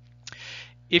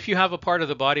if you have a part of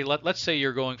the body, let's say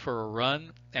you're going for a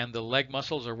run and the leg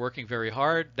muscles are working very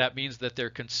hard, that means that they're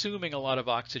consuming a lot of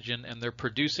oxygen and they're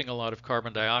producing a lot of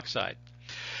carbon dioxide.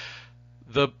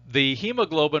 The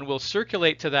hemoglobin will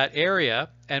circulate to that area,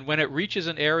 and when it reaches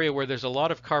an area where there's a lot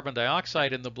of carbon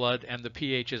dioxide in the blood and the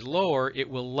pH is lower, it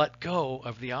will let go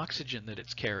of the oxygen that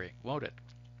it's carrying, won't it?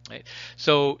 Right?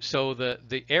 So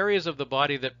the areas of the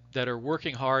body that are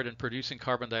working hard and producing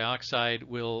carbon dioxide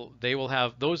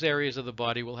those areas of the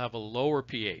body will have a lower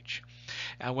pH.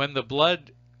 And when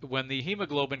the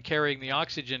hemoglobin carrying the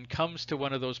oxygen comes to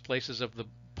one of those places of the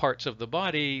parts of the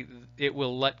body, it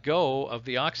will let go of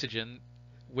the oxygen,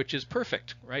 which is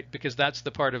perfect, right? Because that's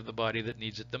the part of the body that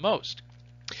needs it the most.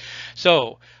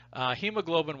 So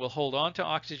hemoglobin will hold on to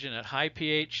oxygen at high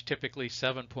pH, typically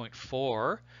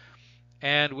 7.4,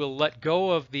 and will let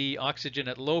go of the oxygen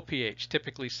at low pH,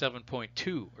 typically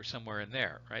 7.2 or somewhere in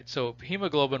there, right? So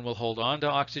hemoglobin will hold on to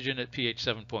oxygen at pH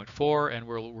 7.4 and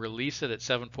will release it at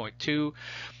 7.2.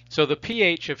 So the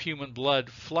pH of human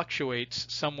blood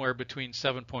fluctuates somewhere between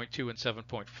 7.2 and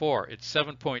 7.4. It's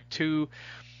 7.2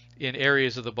 in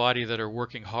areas of the body that are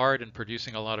working hard and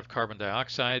producing a lot of carbon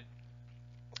dioxide,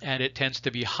 and it tends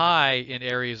to be high in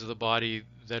areas of the body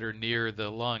that are near the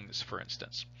lungs, for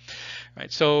instance.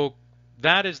 Right, so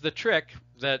that is the trick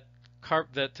that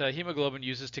hemoglobin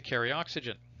uses to carry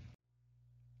oxygen.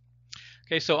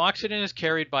 Okay, so oxygen is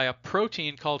carried by a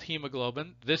protein called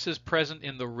hemoglobin. This is present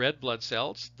in the red blood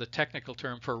cells. The technical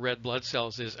term for red blood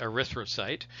cells is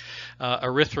erythrocyte.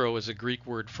 Erythro is a Greek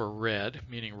word for red,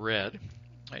 meaning red.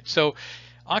 Right, so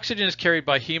oxygen is carried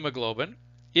by hemoglobin.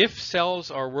 If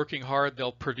cells are working hard,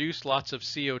 they'll produce lots of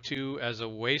CO2 as a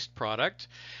waste product.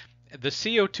 The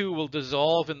CO2 will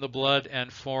dissolve in the blood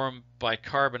and form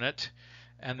bicarbonate,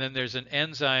 and then there's an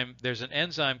enzyme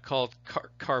called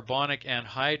carbonic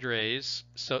anhydrase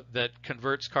that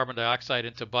converts carbon dioxide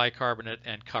into bicarbonate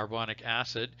and carbonic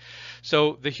acid.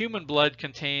 So the human blood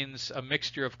contains a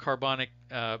mixture of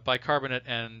bicarbonate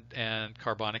and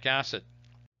carbonic acid.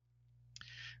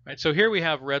 Right, so here we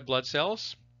have red blood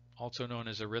cells, also known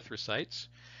as erythrocytes,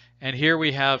 and here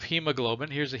we have hemoglobin.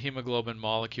 Here's a hemoglobin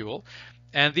molecule.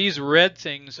 And these red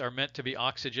things are meant to be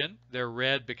oxygen. They're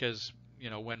red because, you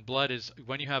know,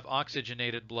 when you have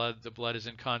oxygenated blood, the blood is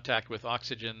in contact with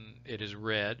oxygen, it is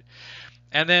red.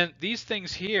 And then these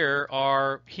things here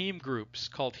are heme groups,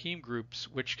 called heme groups,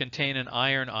 which contain an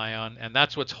iron ion, and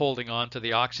that's what's holding on to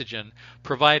the oxygen,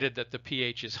 provided that the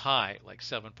pH is high, like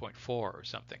 7.4 or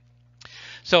something.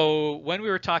 So when we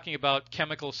were talking about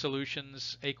chemical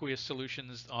solutions, aqueous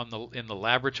solutions in the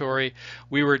laboratory,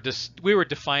 we were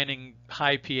defining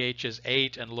high pH as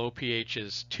 8 and low pH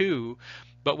as 2.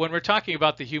 But when we're talking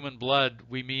about the human blood,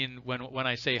 we mean, when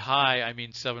I say high, I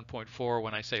mean 7.4.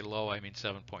 When I say low, I mean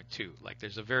 7.2. Like,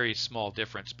 there's a very small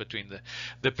difference between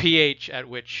the pH at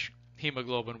which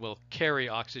hemoglobin will carry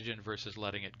oxygen versus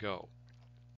letting it go.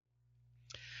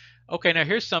 Okay, now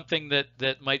here's something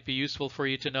that might be useful for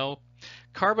you to know.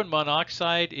 Carbon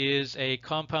monoxide is a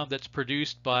compound that's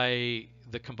produced by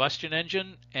the combustion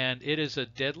engine, and it is a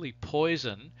deadly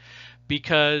poison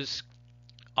because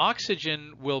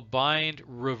oxygen will bind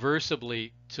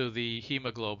reversibly to the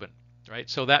hemoglobin, right?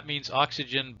 So that means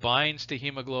oxygen binds to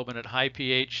hemoglobin at high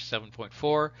pH,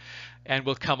 7.4, and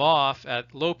will come off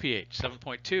at low pH,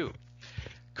 7.2.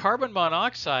 Carbon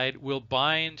monoxide will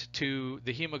bind to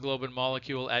the hemoglobin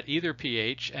molecule at either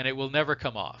pH, and it will never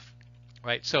come off,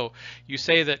 right? So you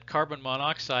say that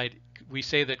we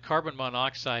say that carbon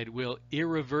monoxide will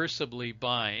irreversibly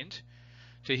bind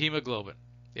to hemoglobin.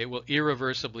 It will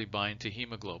irreversibly bind to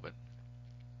hemoglobin.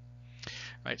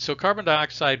 Right, so carbon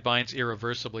dioxide binds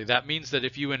irreversibly. That means that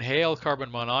if you inhale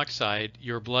carbon monoxide,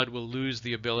 your blood will lose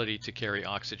the ability to carry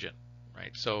oxygen.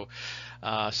 Right, so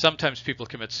sometimes people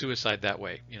commit suicide that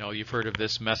way. You know, you've heard of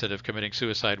this method of committing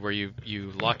suicide where you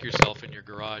lock yourself in your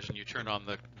garage and you turn on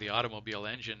the automobile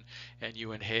engine and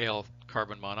you inhale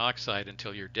carbon monoxide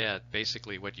until you're dead.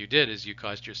 Basically, what you did is you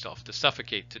caused yourself to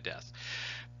suffocate to death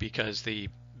because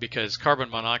carbon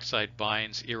monoxide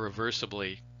binds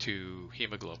irreversibly to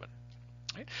hemoglobin.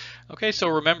 Right? Okay, so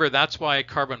remember, that's why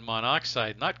carbon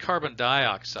monoxide, not carbon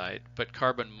dioxide, but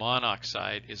carbon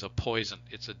monoxide is a poison.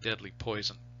 It's a deadly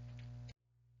poison.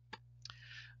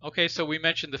 Okay, so we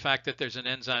mentioned the fact that there's an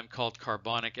enzyme called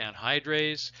carbonic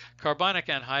anhydrase. Carbonic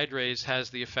anhydrase has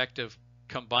the effect of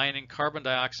combining carbon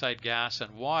dioxide gas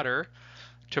and water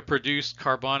to produce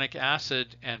carbonic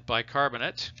acid and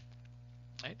bicarbonate.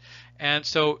 Right? And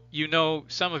so, you know,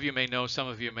 some of you may know, some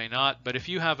of you may not, but if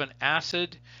you have an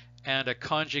acid and a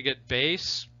conjugate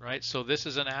base, right? So this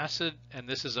is an acid and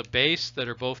this is a base that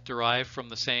are both derived from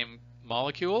the same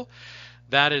molecule.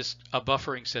 That is a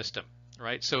buffering system,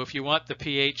 right? So if you want the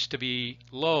pH to be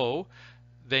low,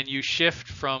 then you shift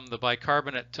from the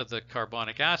bicarbonate to the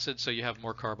carbonic acid, so you have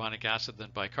more carbonic acid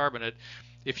than bicarbonate.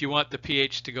 If you want the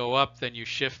pH to go up, then you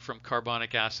shift from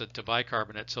carbonic acid to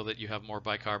bicarbonate so that you have more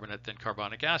bicarbonate than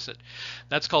carbonic acid.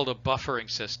 That's called a buffering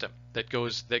system that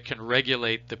can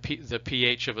regulate the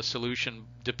pH of a solution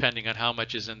depending on how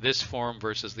much is in this form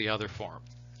versus the other form.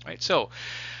 Right? So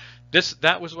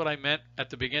that was what I meant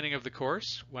at the beginning of the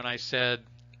course when I said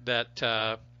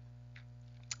that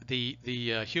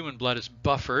the human blood is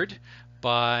buffered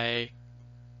by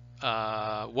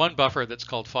one buffer that's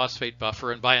called phosphate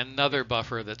buffer and by another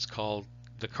buffer that's called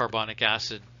the carbonic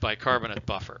acid bicarbonate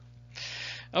buffer.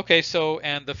 Okay, so,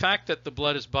 and the fact that the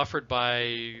blood is buffered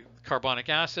by carbonic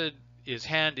acid is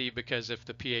handy because if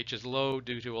the pH is low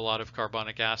due to a lot of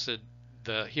carbonic acid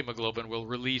the hemoglobin will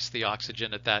release the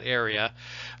oxygen at that area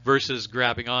versus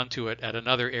grabbing onto it at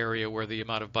another area where the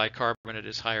amount of bicarbonate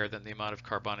is higher than the amount of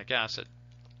carbonic acid.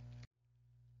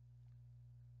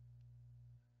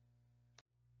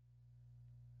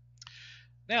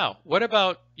 Now, what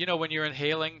about, when you're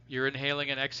inhaling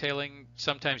and exhaling,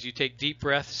 sometimes you take deep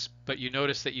breaths, but you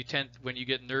notice that when you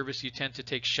get nervous, you tend to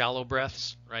take shallow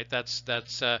breaths, right? That's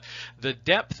the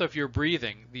depth of your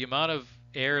breathing, the amount of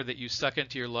air that you suck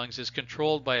into your lungs is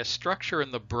controlled by a structure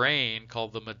in the brain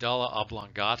called the medulla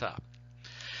oblongata.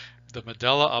 The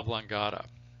medulla oblongata.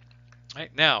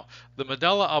 Right? Now, the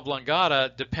medulla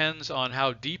oblongata depends on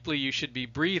how deeply you should be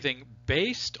breathing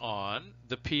based on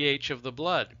the pH of the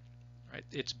blood. Right?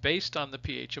 It's based on the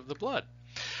pH of the blood.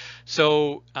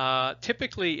 So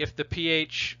typically, if the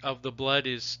pH of the blood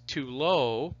is too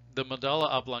low, the medulla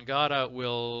oblongata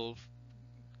will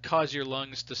cause your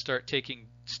lungs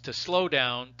to slow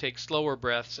down, take slower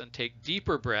breaths, and take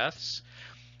deeper breaths,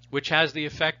 which has the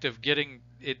effect of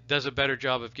it does a better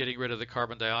job of getting rid of the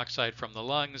carbon dioxide from the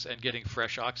lungs and getting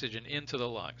fresh oxygen into the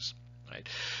lungs. Right?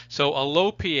 So a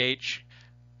low pH,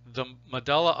 the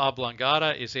medulla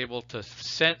oblongata is able to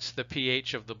sense the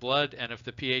pH of the blood, and if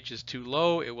the pH is too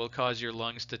low, it will cause your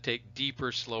lungs to take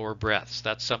deeper, slower breaths.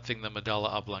 That's something the medulla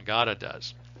oblongata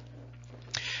does.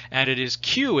 And it is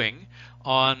cueing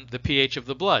on the pH of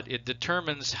the blood. It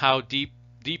determines how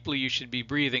deeply you should be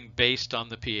breathing based on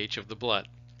the pH of the blood.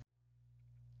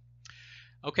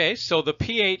 Okay, so the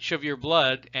pH of your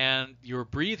blood and your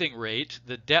breathing rate,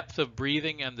 the depth of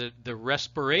breathing and the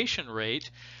respiration rate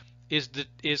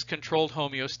is controlled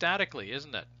homeostatically,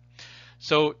 isn't it?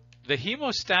 So the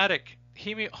homeostatic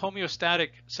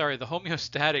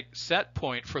set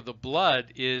point for the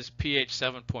blood is pH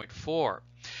 7.4.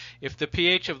 If the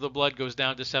pH of the blood goes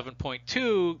down to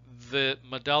 7.2, the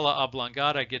medulla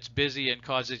oblongata gets busy and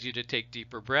causes you to take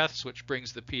deeper breaths, which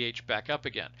brings the pH back up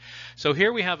again. So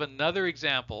here we have another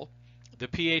example, the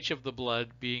pH of the blood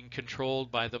being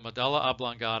controlled by the medulla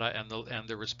oblongata and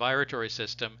the respiratory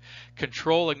system,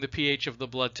 controlling the pH of the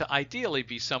blood to ideally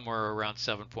be somewhere around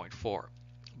 7.4.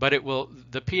 But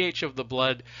the pH of the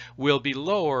blood will be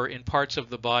lower in parts of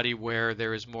the body where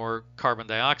there is more carbon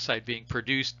dioxide being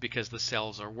produced because the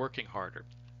cells are working harder.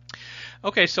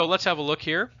 Okay, so let's have a look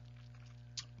here.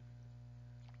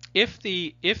 If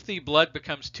the blood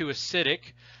becomes too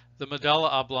acidic, the medulla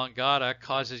oblongata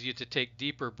causes you to take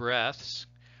deeper breaths,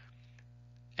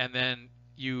 and then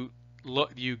you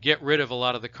get rid of a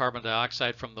lot of the carbon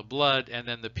dioxide from the blood, and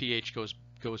then the pH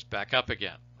goes back up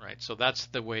again, right? So that's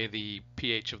the way the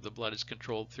pH of the blood is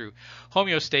controlled, through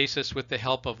homeostasis with the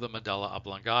help of the medulla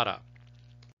oblongata.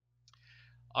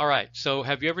 All right, so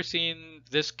have you ever seen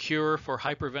this cure for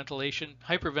hyperventilation?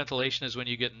 Hyperventilation is when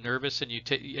you get nervous and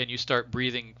you start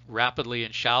breathing rapidly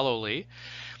and shallowly.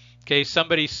 Okay,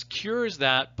 somebody cures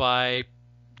that by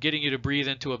getting you to breathe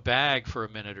into a bag for a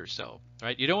minute or so,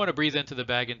 right? You don't want to breathe into the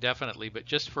bag indefinitely, but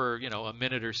just for, a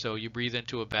minute or so, you breathe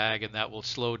into a bag, and that will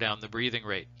slow down the breathing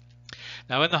rate.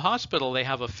 Now, in the hospital, they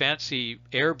have a fancy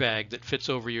airbag that fits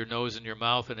over your nose and your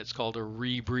mouth, and it's called a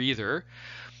rebreather.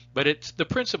 But the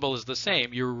principle is the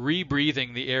same. You're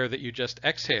rebreathing the air that you just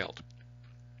exhaled.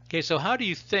 Okay, so how do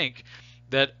you think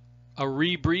that a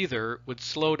rebreather would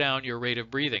slow down your rate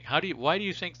of breathing? Why do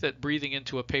you think that breathing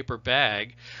into a paper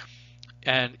bag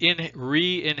and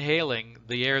re-inhaling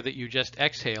the air that you just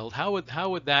exhaled, how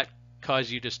would that cause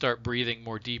you to start breathing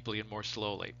more deeply and more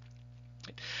slowly?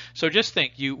 So just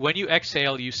think, when you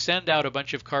exhale, you send out a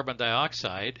bunch of carbon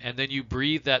dioxide, and then you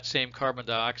breathe that same carbon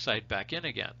dioxide back in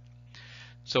again.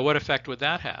 So what effect would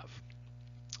that have?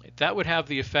 That would have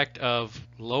the effect of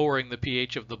lowering the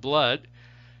pH of the blood,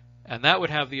 and that would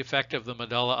have the effect of the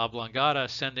medulla oblongata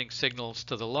sending signals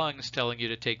to the lungs telling you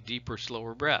to take deeper,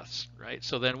 slower breaths, right?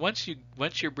 So then once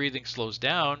your breathing slows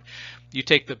down, you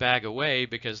take the bag away,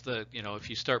 because if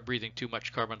you start breathing too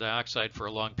much carbon dioxide for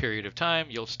a long period of time,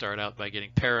 you'll start out by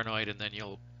getting paranoid, and then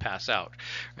you'll pass out,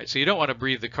 right? So you don't want to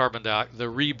breathe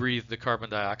rebreathe the carbon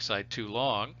dioxide too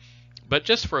long. But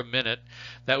just for a minute,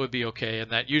 that would be okay,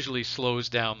 and that usually slows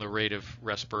down the rate of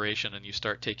respiration, and you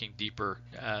start taking deeper,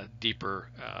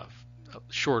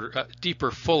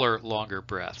 fuller, longer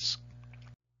breaths.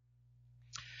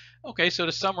 Okay, so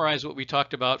to summarize what we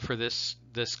talked about for this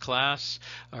this class,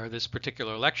 or this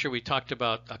particular lecture, we talked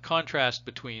about a contrast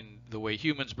between the way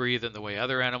humans breathe and the way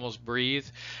other animals breathe.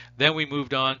 Then we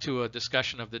moved on to a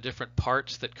discussion of the different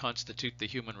parts that constitute the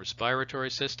human respiratory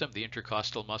system, the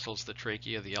intercostal muscles, the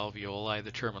trachea, the alveoli,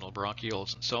 the terminal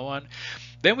bronchioles, and so on.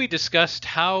 Then we discussed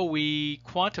how we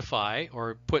quantify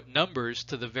or put numbers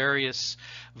to the various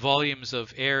volumes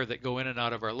of air that go in and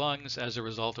out of our lungs as a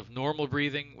result of normal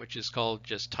breathing, which is called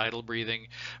just tidal breathing,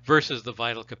 versus the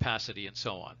vital capacity and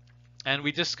so on. And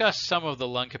we discussed some of the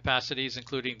lung capacities,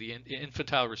 including the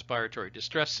infantile respiratory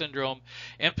distress syndrome,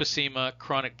 emphysema,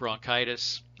 chronic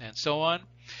bronchitis, and so on.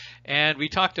 And we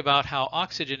talked about how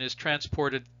oxygen is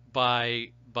transported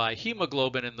by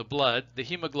hemoglobin in the blood. The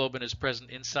hemoglobin is present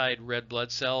inside red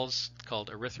blood cells called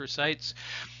erythrocytes.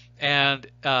 And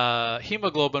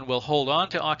hemoglobin will hold on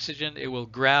to oxygen. It will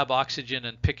grab oxygen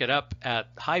and pick it up at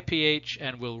high pH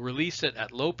and will release it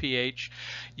at low pH.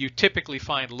 You typically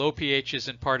find low pHs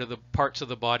in parts of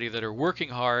the body that are working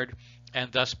hard and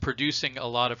thus producing a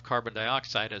lot of carbon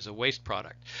dioxide as a waste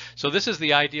product. So this is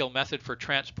the ideal method for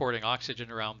transporting oxygen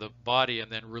around the body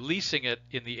and then releasing it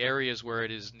in the areas where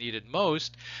it is needed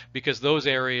most, because those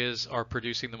areas are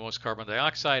producing the most carbon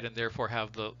dioxide and therefore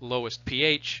have the lowest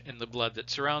pH in the blood that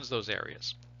surrounds those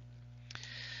areas.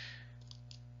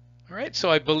 All right, so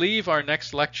I believe our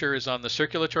next lecture is on the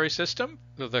circulatory system,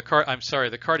 the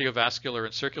cardiovascular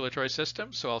and circulatory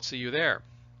system, so I'll see you there.